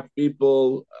still have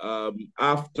people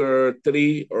after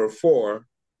 3 or 4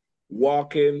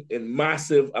 walking in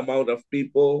massive amount of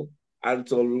people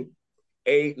until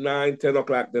 8, 9, 10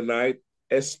 o'clock the night.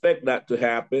 Expect that to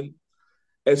happen.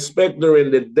 Expect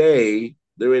during the day,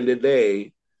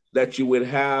 that you will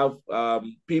have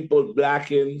people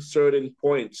blocking certain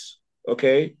points.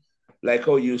 Okay, like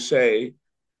how you say,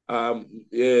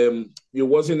 you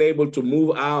wasn't able to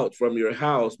move out from your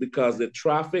house because Right. the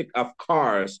traffic of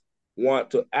cars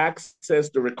want to access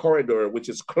the corridor, which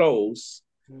is closed,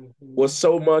 was Hmm.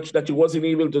 so much that you wasn't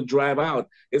able to drive out.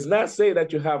 It's not saying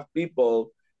that you have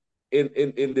people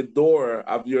in the door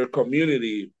of your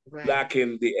community Right.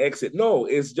 blocking the exit. No,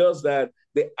 it's just that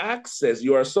the access,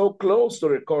 you are so close to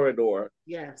the corridor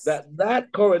Yes. that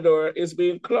that corridor is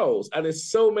being closed. And it's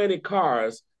so many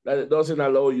cars that it doesn't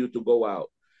allow you to go out.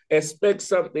 Expect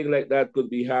something like that could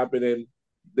be happening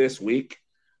this week.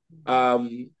 Hmm.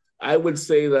 Um, I would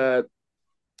say that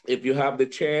if you have the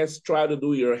chance, try to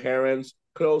do your errands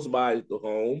close by to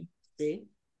home, See?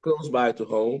 close by to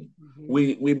home. Hmm.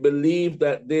 We believe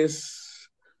that this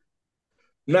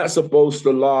not supposed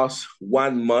to last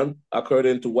 1 month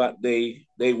according to what they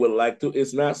would like to.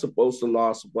 It's not supposed to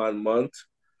last 1 month.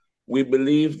 We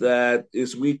believe that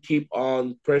as we keep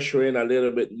on pressuring a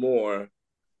little bit more,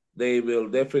 they will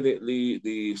definitely,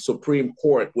 the Supreme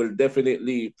Court will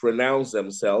definitely pronounce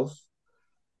themselves.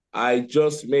 I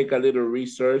just make a little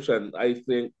research and I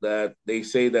think that they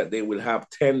say that they will have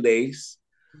 10 days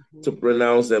to Hmm.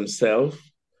 pronounce themselves.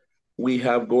 We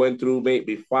have going through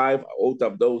maybe 5 out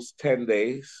of those 10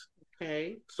 days.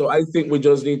 Okay. So I think we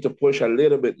just need to push a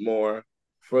little bit more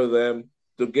for them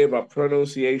to give a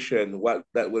pronunciation what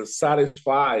that will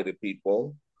satisfy the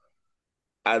people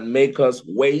and make us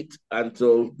wait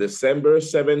until December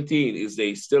 17th if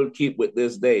they still keep with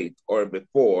this date or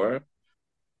before,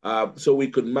 so we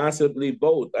could massively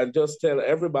vote and just tell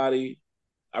everybody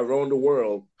around the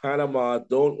world, Panama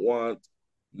don't want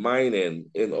mining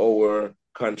in our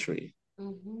country. Hmm.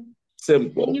 And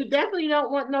Simple. you definitely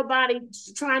don't want nobody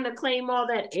trying to claim all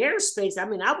that airspace. I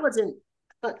mean, I wasn't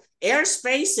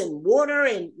airspace and water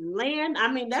and land.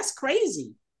 I mean, that's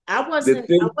crazy. I The wasn't I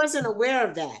thing, wasn't aware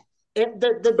of that.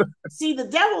 The see, the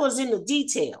devil is in the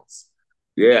details.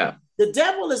 yeah. The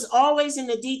devil is always in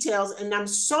the details, and I'm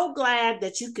so glad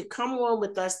that you could come on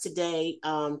with us today,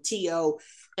 To,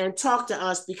 and talk to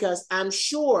us, because I'm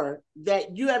sure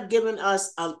that you have given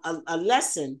us a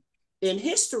lesson in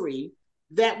history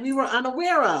that we were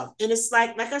unaware of. And it's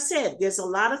like I said, there's a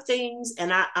lot of things,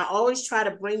 and I always try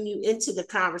to bring you into the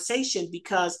conversation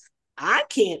because I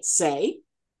can't say,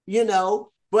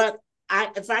 but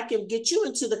if I can get you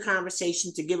into the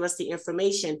conversation to give us the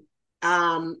information,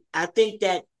 I think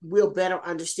that we'll better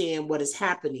understand what is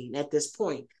happening at this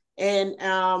point. And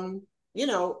and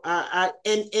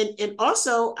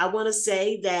also I want to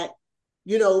say that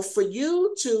for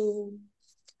you to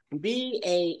be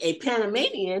a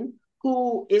Panamanian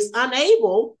who is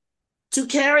unable to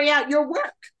carry out your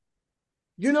work,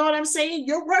 you know what I'm saying?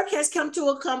 Your work has come to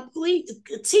a complete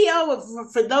TO.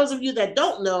 For those of you that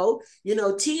don't know,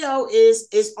 TO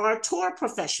is our tour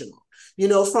professional.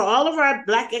 For all of our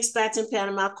Black expats in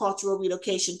Panama cultural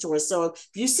relocation tours. So if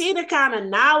you see the kind of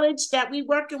knowledge that we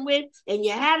working with, and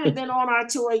you haven't been on our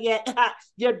tour yet,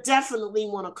 you definitely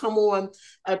want to come on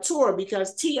a tour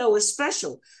because TO is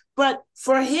special. But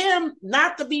for him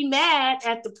not to be mad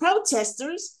at the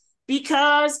protesters,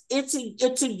 because it's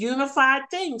a unified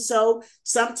thing. So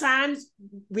sometimes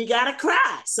we gotta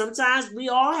cry. Sometimes we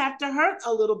all have to hurt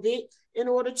a little bit in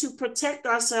order to protect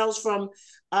ourselves from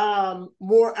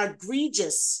more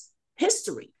egregious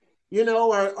history,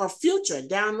 or future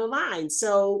down the line.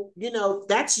 So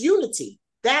that's unity.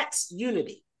 That's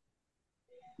unity.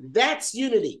 That's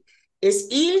unity. It's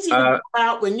easy to go Uh,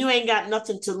 out when you ain't got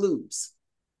nothing to lose.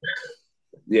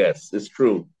 yes, it's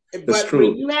true. It's But when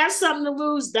true. you have something to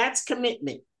lose, that's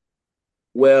commitment.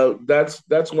 Well, that's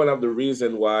one of the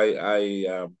reason why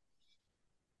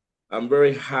I'm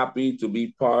very happy to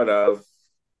be part of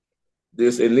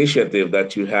this initiative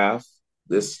that you have,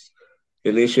 this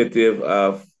initiative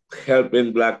of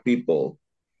helping Black people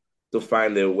to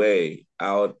find their way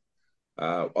out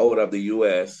of the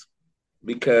U.S.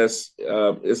 because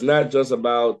it's not just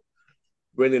about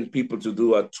bringing people to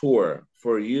do a tour.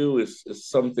 For you, it's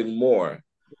something more,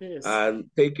 Yes. and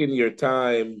taking your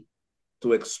time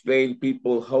to explain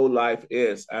people how life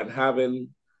is, and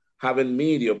having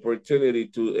me the opportunity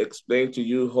to explain to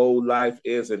you how life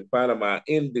is in Panama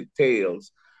in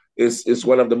details is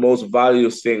one of the most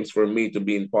valuable things for me to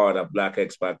being part of Black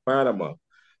Expat Panama.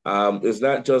 It's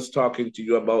not just talking to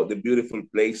you about the beautiful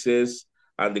places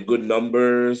and the good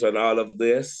numbers and all of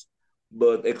this,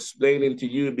 but explaining to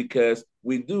you because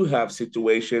we do have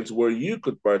situations where you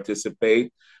could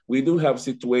participate. We do have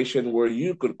situations where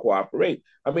you could cooperate.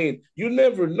 I mean, you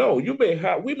never know.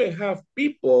 We may have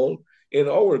people in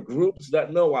our groups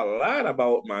that know a lot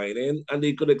about mining, and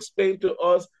they could explain to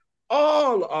us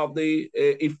all of the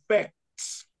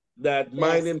effects that Yes.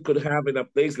 mining could have in a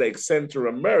place like Central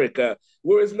America,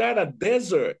 where it's not a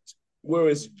desert, where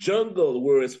it's jungle,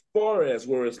 where it's forest,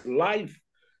 where it's life,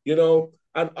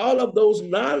 and all of those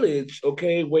knowledge,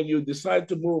 okay, when you decide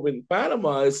to move in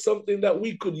Panama, is something that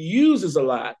we could use as a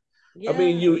lot. I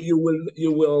mean, Yes.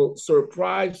 you will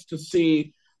surprise to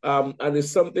see, and it's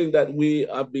something that we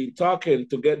have been talking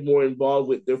to get more involved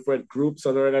with different groups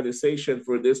and organizations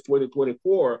for this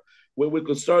 2024, where we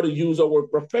could start to use our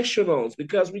professionals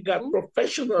because we got Mhm.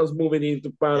 professionals moving into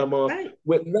That's Panama right.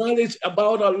 with knowledge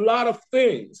about a lot of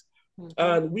things, Hmm.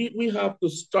 and we have to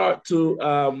start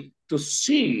to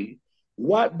see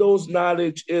what those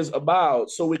knowledge is about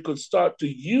so we could start to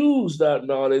use that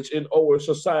knowledge in our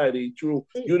society through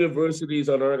universities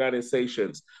and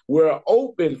organizations. We're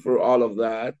open for all of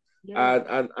that, Yeah.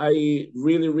 and I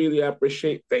really really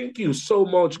appreciate, thank you so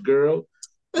much, girl,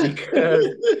 because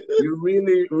you're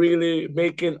really really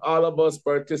making all of us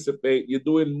participate. You're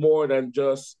doing more than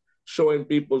just showing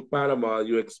people Panama.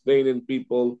 You're explaining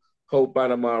people how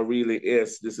Panama really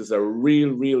is. This is a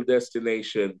real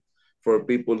destination for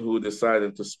people who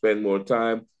decided to spend more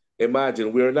time.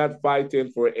 Imagine, we're not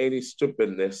fighting for any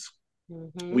stupidness.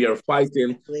 Hmm. We are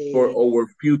fighting for Exactly. our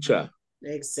future.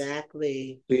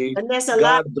 Exactly. See, And there's a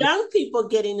lot God, of young people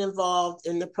getting involved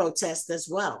in the protest as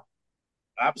well.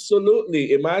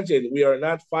 absolutely. Imagine, we are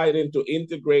not fighting to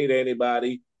integrate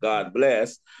anybody. God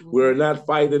bless. We're Hmm. not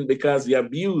fighting because the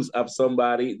abuse of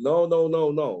somebody. No, no,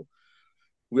 no, no.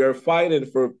 We are fighting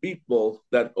for people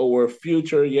that our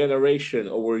future generation,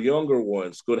 our younger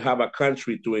ones, could have a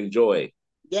country to enjoy.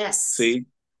 Yes. See?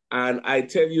 And I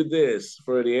tell you this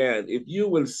for the end, if you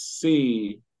will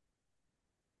see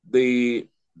the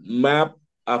map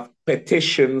of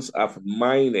petitions of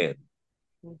mining,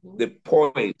 Hmm. the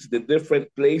points, the different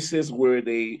places where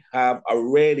they have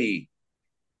already,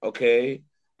 okay,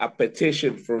 a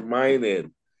petition for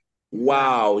mining,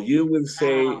 wow, Wow. you will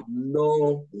say, Wow.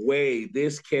 no way,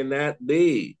 this cannot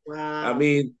be. I Wow.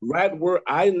 mean, right where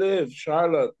I live,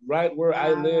 Charlotte, right where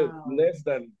I live, Wow. less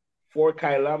than 4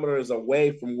 kilometers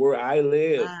away from where I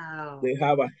live, Wow. they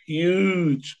have a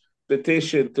huge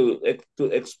petition to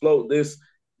explode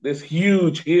this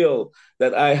huge hill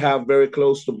that I have very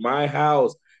close to my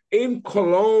house in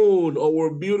Cologne, our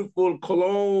beautiful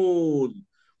Cologne.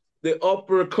 The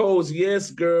upper coast,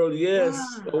 yes, girl, yes.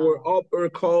 Our Wow. upper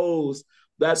coast,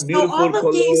 that So beautiful all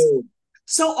of these, Cologne.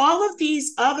 so all of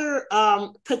these other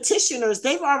petitioners,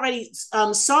 they've already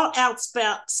sought out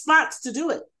spots to do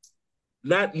it.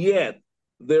 Not yet.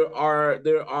 There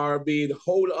are being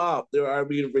hold up. There are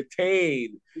being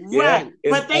retained. Yeah, Right.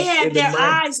 in But they had in the their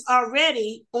mind. eyes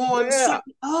already on Yeah,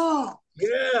 certain. Oh,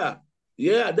 yeah,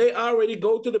 yeah. They already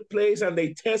go to the place and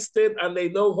they test it and they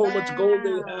know how much gold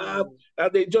they have, wow.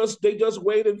 and they just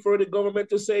waiting for the government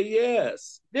to say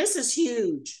yes. This is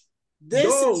huge. This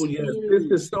No, is yes, this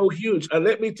huge. is so huge. And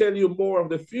let me tell you more of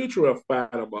the future of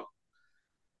Panama.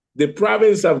 The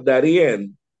province of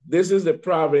Darien, this is the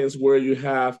province where you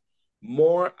have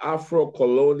more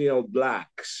Afro-colonial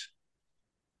blacks,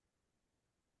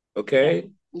 Yeah. okay?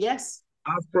 Yes.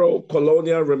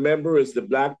 Afro-colonial, remember, is the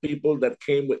black people that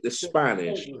came with the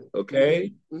Spanish, Mm-hmm.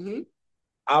 okay? Mm-hmm.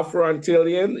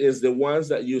 Afro-Antillean is the ones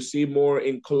that you see more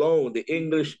in Cologne, the Mm-hmm.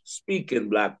 English-speaking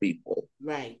black people.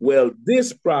 Right. Well,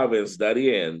 this province,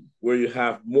 Darien, where you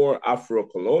have more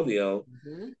Afro-colonial,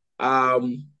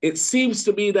 Mm-hmm. it seems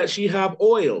to be that she have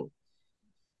oil.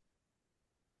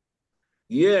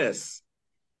 Yes,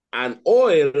 and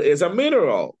oil is a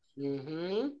mineral.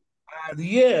 Mm-hmm. And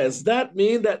yes, that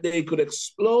means that they could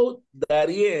explode that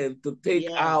in to take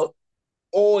Yes. out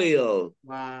oil.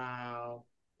 Wow.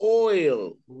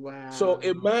 Oil. So Wow.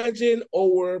 imagine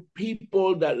our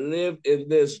people that live in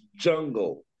this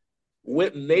jungle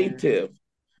with Yeah. native.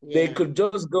 They Yeah. could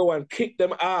just go and kick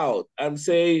them out and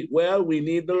say, well, we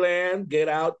need the land, get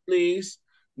out, please.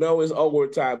 Now is our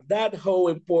time. That's how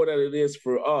important it is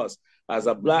for us as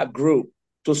a Black Mhm. group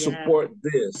to Yeah. support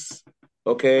this,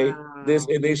 okay? This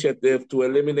Wow. initiative to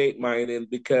eliminate mining,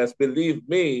 because believe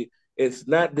me, it's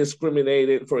not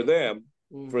discriminated for them.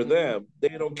 For Mm-hmm. them, they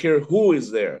don't care who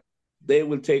is there. They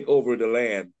will take over the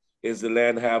land. Is the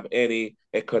land have any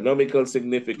economical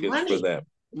significance for Money, them?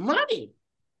 money.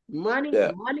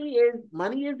 Yeah, Money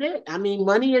is it. I mean,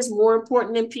 money is more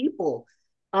important than people.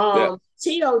 yeah.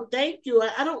 Tio, thank you.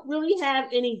 I don't really have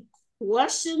any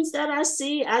questions that I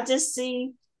see. I just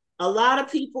see a lot of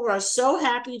people are so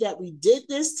happy that we did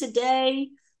this today.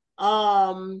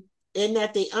 Um, and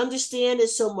that they understand it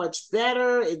so much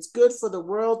better. It's good for the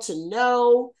world to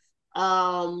know.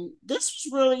 This was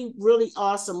really, really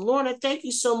awesome. Lorna, thank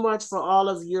you so much for all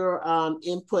of your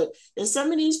input. And some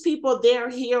of these people, they're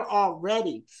here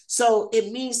already. So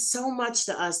it means so much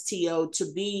to us, Tio,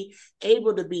 to be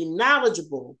able to be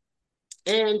knowledgeable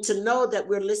and to know that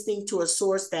we're listening to a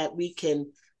source that we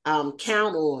can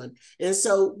count on. And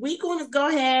so we're going to go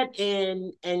ahead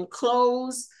and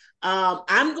close.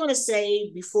 I'm going to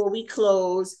say before we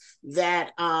close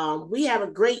that we have a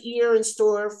great year in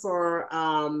store for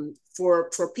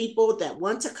people that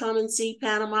want to come and see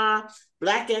Panama.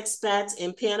 Black expats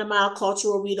in Panama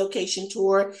cultural relocation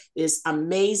tour is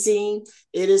amazing.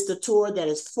 It is the tour that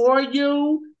is for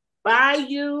you, by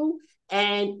you,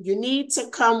 and you need to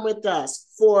come with us.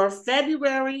 For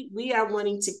February, we are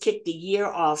wanting to kick the year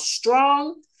off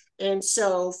strong. And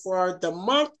so for the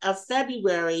month of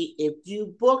February, if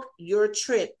you book your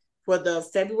trip for the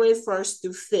February 1st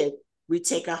through 5th, we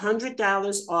take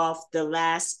 $100 off the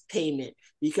last payment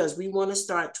because we want to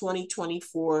start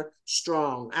 2024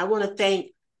 strong. I want to thank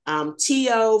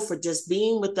Tio for just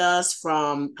being with us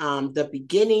from the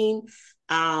beginning.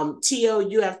 Tio,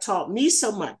 you have taught me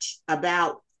so much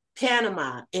about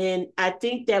Panama. And I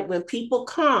think that when people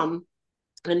come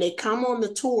and they come on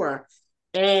the tour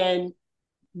and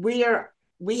we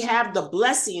have the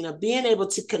blessing of being able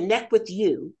to connect with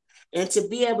you and to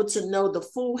be able to know the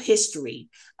full history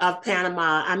of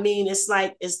Panama. I mean, it's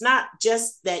like, it's not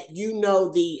just that you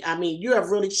know I mean, you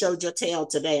have really showed your tail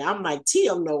today. I'm like,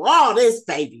 Teal know all this,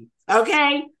 baby.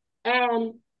 Okay.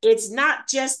 And it's not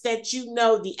just that you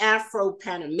know the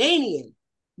Afro-Panamanian,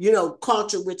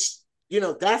 culture, which,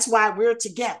 that's why we're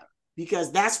together,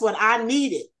 because that's what I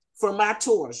needed for my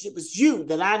tours. It was you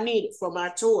that I needed for my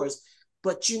tours,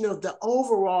 but the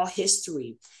overall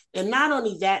history. And not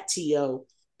only that, Tio,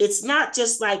 it's not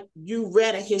just like you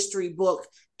read a history book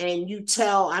and you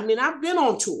tell. I mean, I've been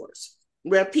on tours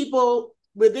where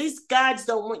these guides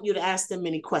don't want you to ask them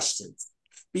any questions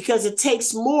because it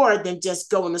takes more than just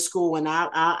going to school. And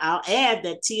I'll add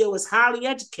that Tio is highly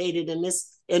educated in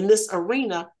this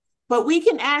arena, but we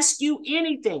can ask you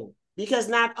anything because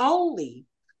not only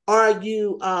are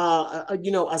you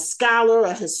a scholar,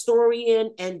 a historian,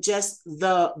 and just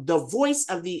the voice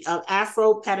of the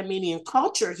Afro-Panamanian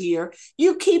culture here?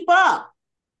 You keep up,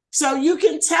 so you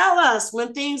can tell us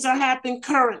when things are happening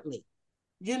currently.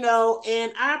 And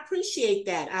I appreciate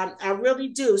that. I really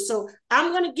do. So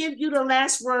I'm gonna give you the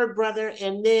last word, brother,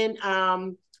 and then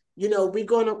we're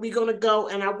gonna go,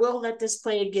 and I will let this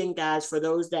play again, guys, for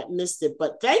those that missed it.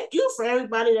 But thank you for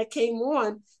everybody that came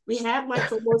on. We have like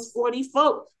almost 40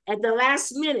 folk at the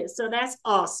last minute, so that's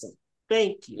awesome.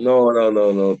 Thank you. No, no,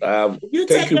 no, no. You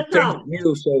Thank take you, us thank home.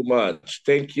 you so much.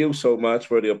 Thank you so much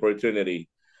for the opportunity.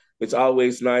 It's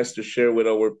always nice to share with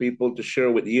our people, to share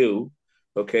with you.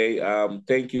 Okay.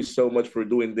 Thank you so much for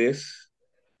doing this.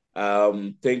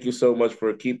 Thank you so much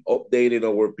for keep updating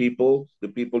our people, the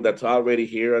people that's already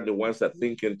here and the ones that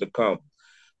thinking to come.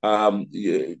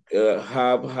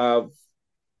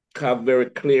 Have very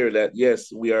clear that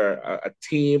yes, we are a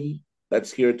team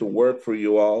that's here to work for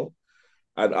you all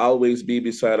and always be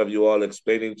beside of you all,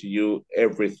 explaining to you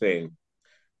everything.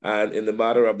 And in the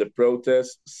matter of the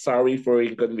protest, sorry for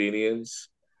inconvenience.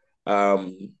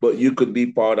 But you could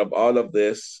be part of all of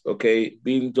this, okay?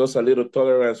 Being just a little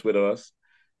tolerance with us,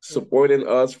 supporting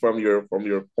us from your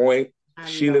point, I love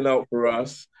shielding it. out for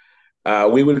us.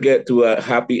 We will get to a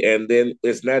happy ending.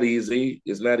 It's not easy.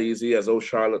 It's not easy, as old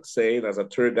Charlotte's saying. As a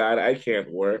tour guide, I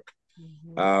can't work.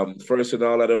 Mm-hmm. First and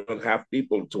all, I don't have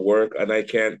people to work, and I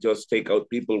can't just take out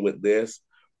people with this.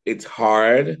 It's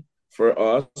hard for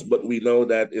us, but we know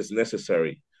that it's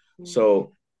necessary. Mm-hmm.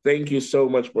 So thank you so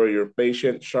much for your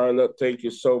patience, Charlotte. Thank you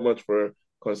so much for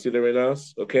considering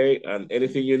us. Okay, and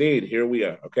anything you need, here we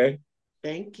are. Okay.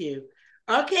 Thank you.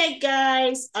 Okay,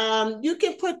 guys. You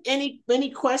can put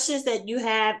any questions that you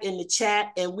have in the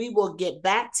chat, and we will get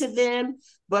back to them.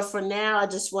 But for now, I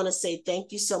just want to say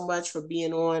thank you so much for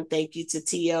being on. Thank you to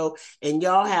Tio, and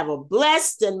y'all have a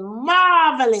blessed and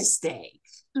marvelous day.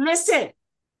 Listen,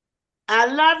 I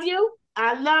love you.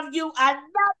 I love you. I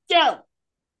love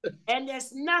you. And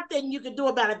there's nothing you can do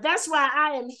about it. That's why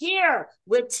I am here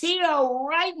with Tio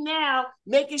right now,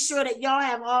 making sure that y'all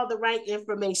have all the right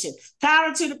information.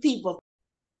 Power to the people.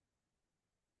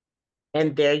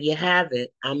 And there you have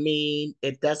it. I mean,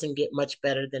 it doesn't get much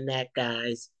better than that,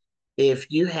 guys.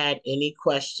 If you had any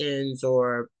questions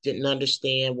or didn't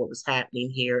understand what was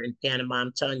happening here in Panama,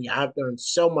 I'm telling you, I've learned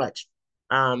so much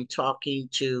talking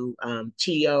to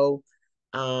Tio.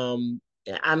 Um,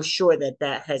 I'm sure that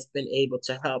that has been able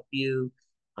to help you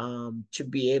to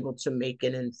be able to make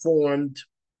an informed,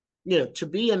 to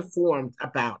be informed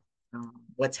about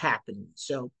what's happening.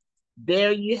 So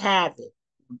there you have it.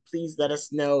 Please let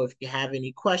us know if you have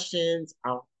any questions.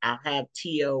 I'll have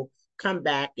Tio come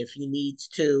back if he needs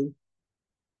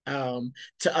um,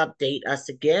 to update us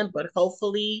again. But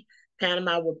hopefully,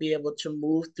 Panama will be able to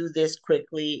move through this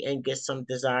quickly and get some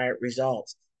desired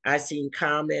results. I've seen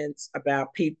comments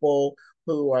about people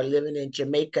who are living in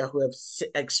Jamaica who have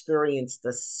experienced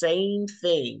the same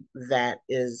thing that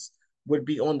is would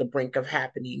be on the brink of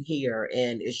happening here.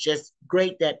 And it's just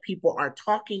great that people are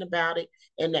talking about it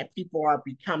and that people are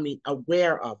becoming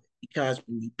aware of it because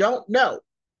when you don't know,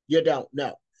 you don't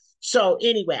know. So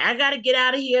anyway, I got to get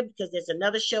out of here because there's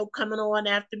another show coming on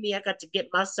after me. I got to get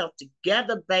myself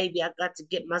together, baby. I got to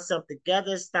get myself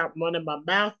together and stop running my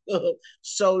mouth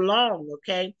so long,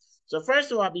 okay? So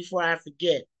first of all, before I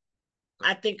forget,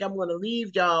 I think I'm going to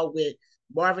leave y'all with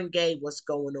Marvin Gaye, What's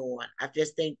Going On. I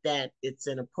just think that it's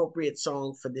an appropriate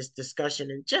song for this discussion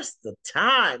and just the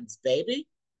times, baby,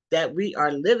 that we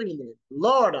are living in.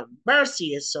 Lord of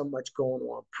mercy, is so much going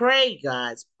on. Pray,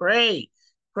 guys, pray,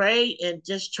 pray, and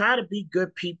just try to be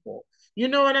good people. You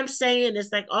know what I'm saying?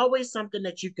 It's like always something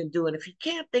that you can do. And if you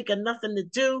can't think of nothing to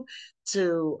do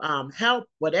to help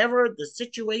whatever the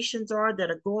situations are that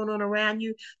are going on around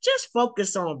you, just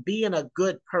focus on being a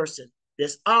good person.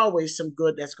 There's always some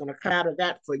good that's going to come out of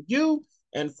that for you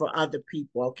and for other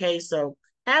people. Okay. So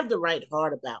have the right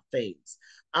heart about things.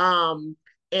 Um,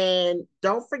 and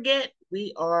don't forget,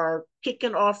 we are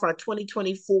kicking off our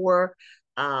 2024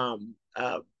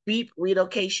 Beep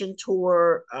Relocation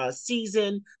Tour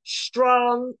season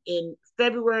strong in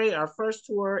February. Our first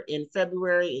tour in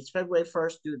February is February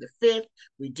 1st through the 5th.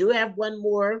 We do have one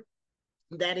more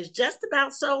that is just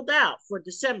about sold out for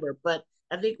December, but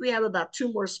I think we have about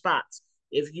two more spots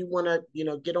if you want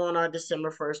to, get on our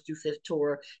December 1st through 5th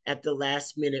tour at the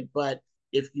last minute. But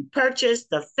if you purchase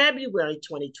the February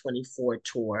 2024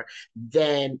 tour,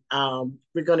 then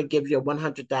we're going to give you a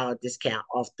 $100 discount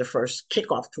off the first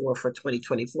kickoff tour for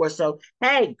 2024. So,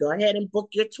 hey, go ahead and book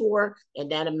your tour,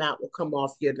 and that amount will come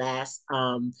off your last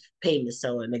payment.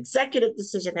 So, an executive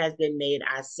decision has been made.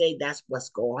 I say that's what's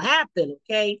going to happen,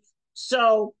 okay?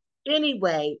 So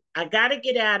anyway, I got to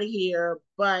get out of here,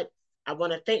 but I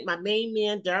want to thank my main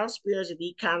man, Daryl Spears of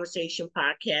E-Conversation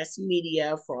Podcast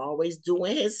Media for always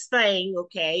doing his thing,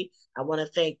 okay? I want to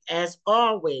thank, as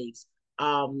always,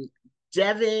 um,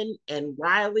 Devin and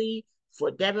Riley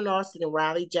for Devin Austin and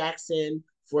Riley Jackson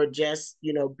for just,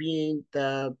 being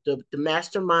the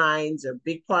masterminds, a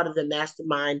big part of the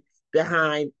mastermind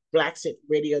behind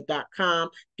BlackSitRadio.com,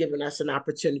 giving us an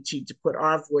opportunity to put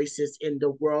our voices in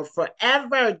the world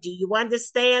forever. Do you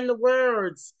understand the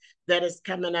words that is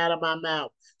coming out of my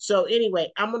mouth? So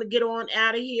anyway, I'm going to get on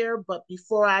out of here. But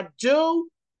before I do,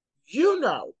 you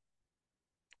know,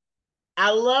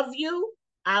 I love you.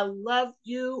 I love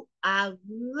you. I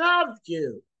love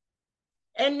you.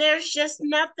 And there's just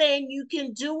nothing you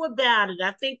can do about it.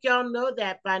 I think y'all know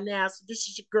that by now. So this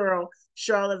is your girl,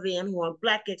 Charlotte Van Horn,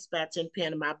 Black Expats in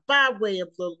Panama, by way of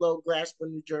Little Low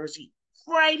Glassboro, New Jersey,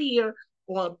 right here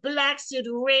on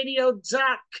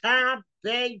BlackCityRadio.com,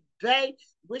 baby.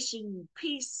 Wishing you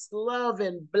peace, love,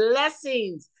 and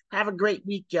blessings. Have a great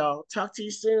week, y'all. Talk to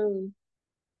you soon.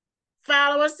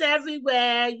 Follow us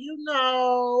everywhere, you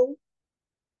know.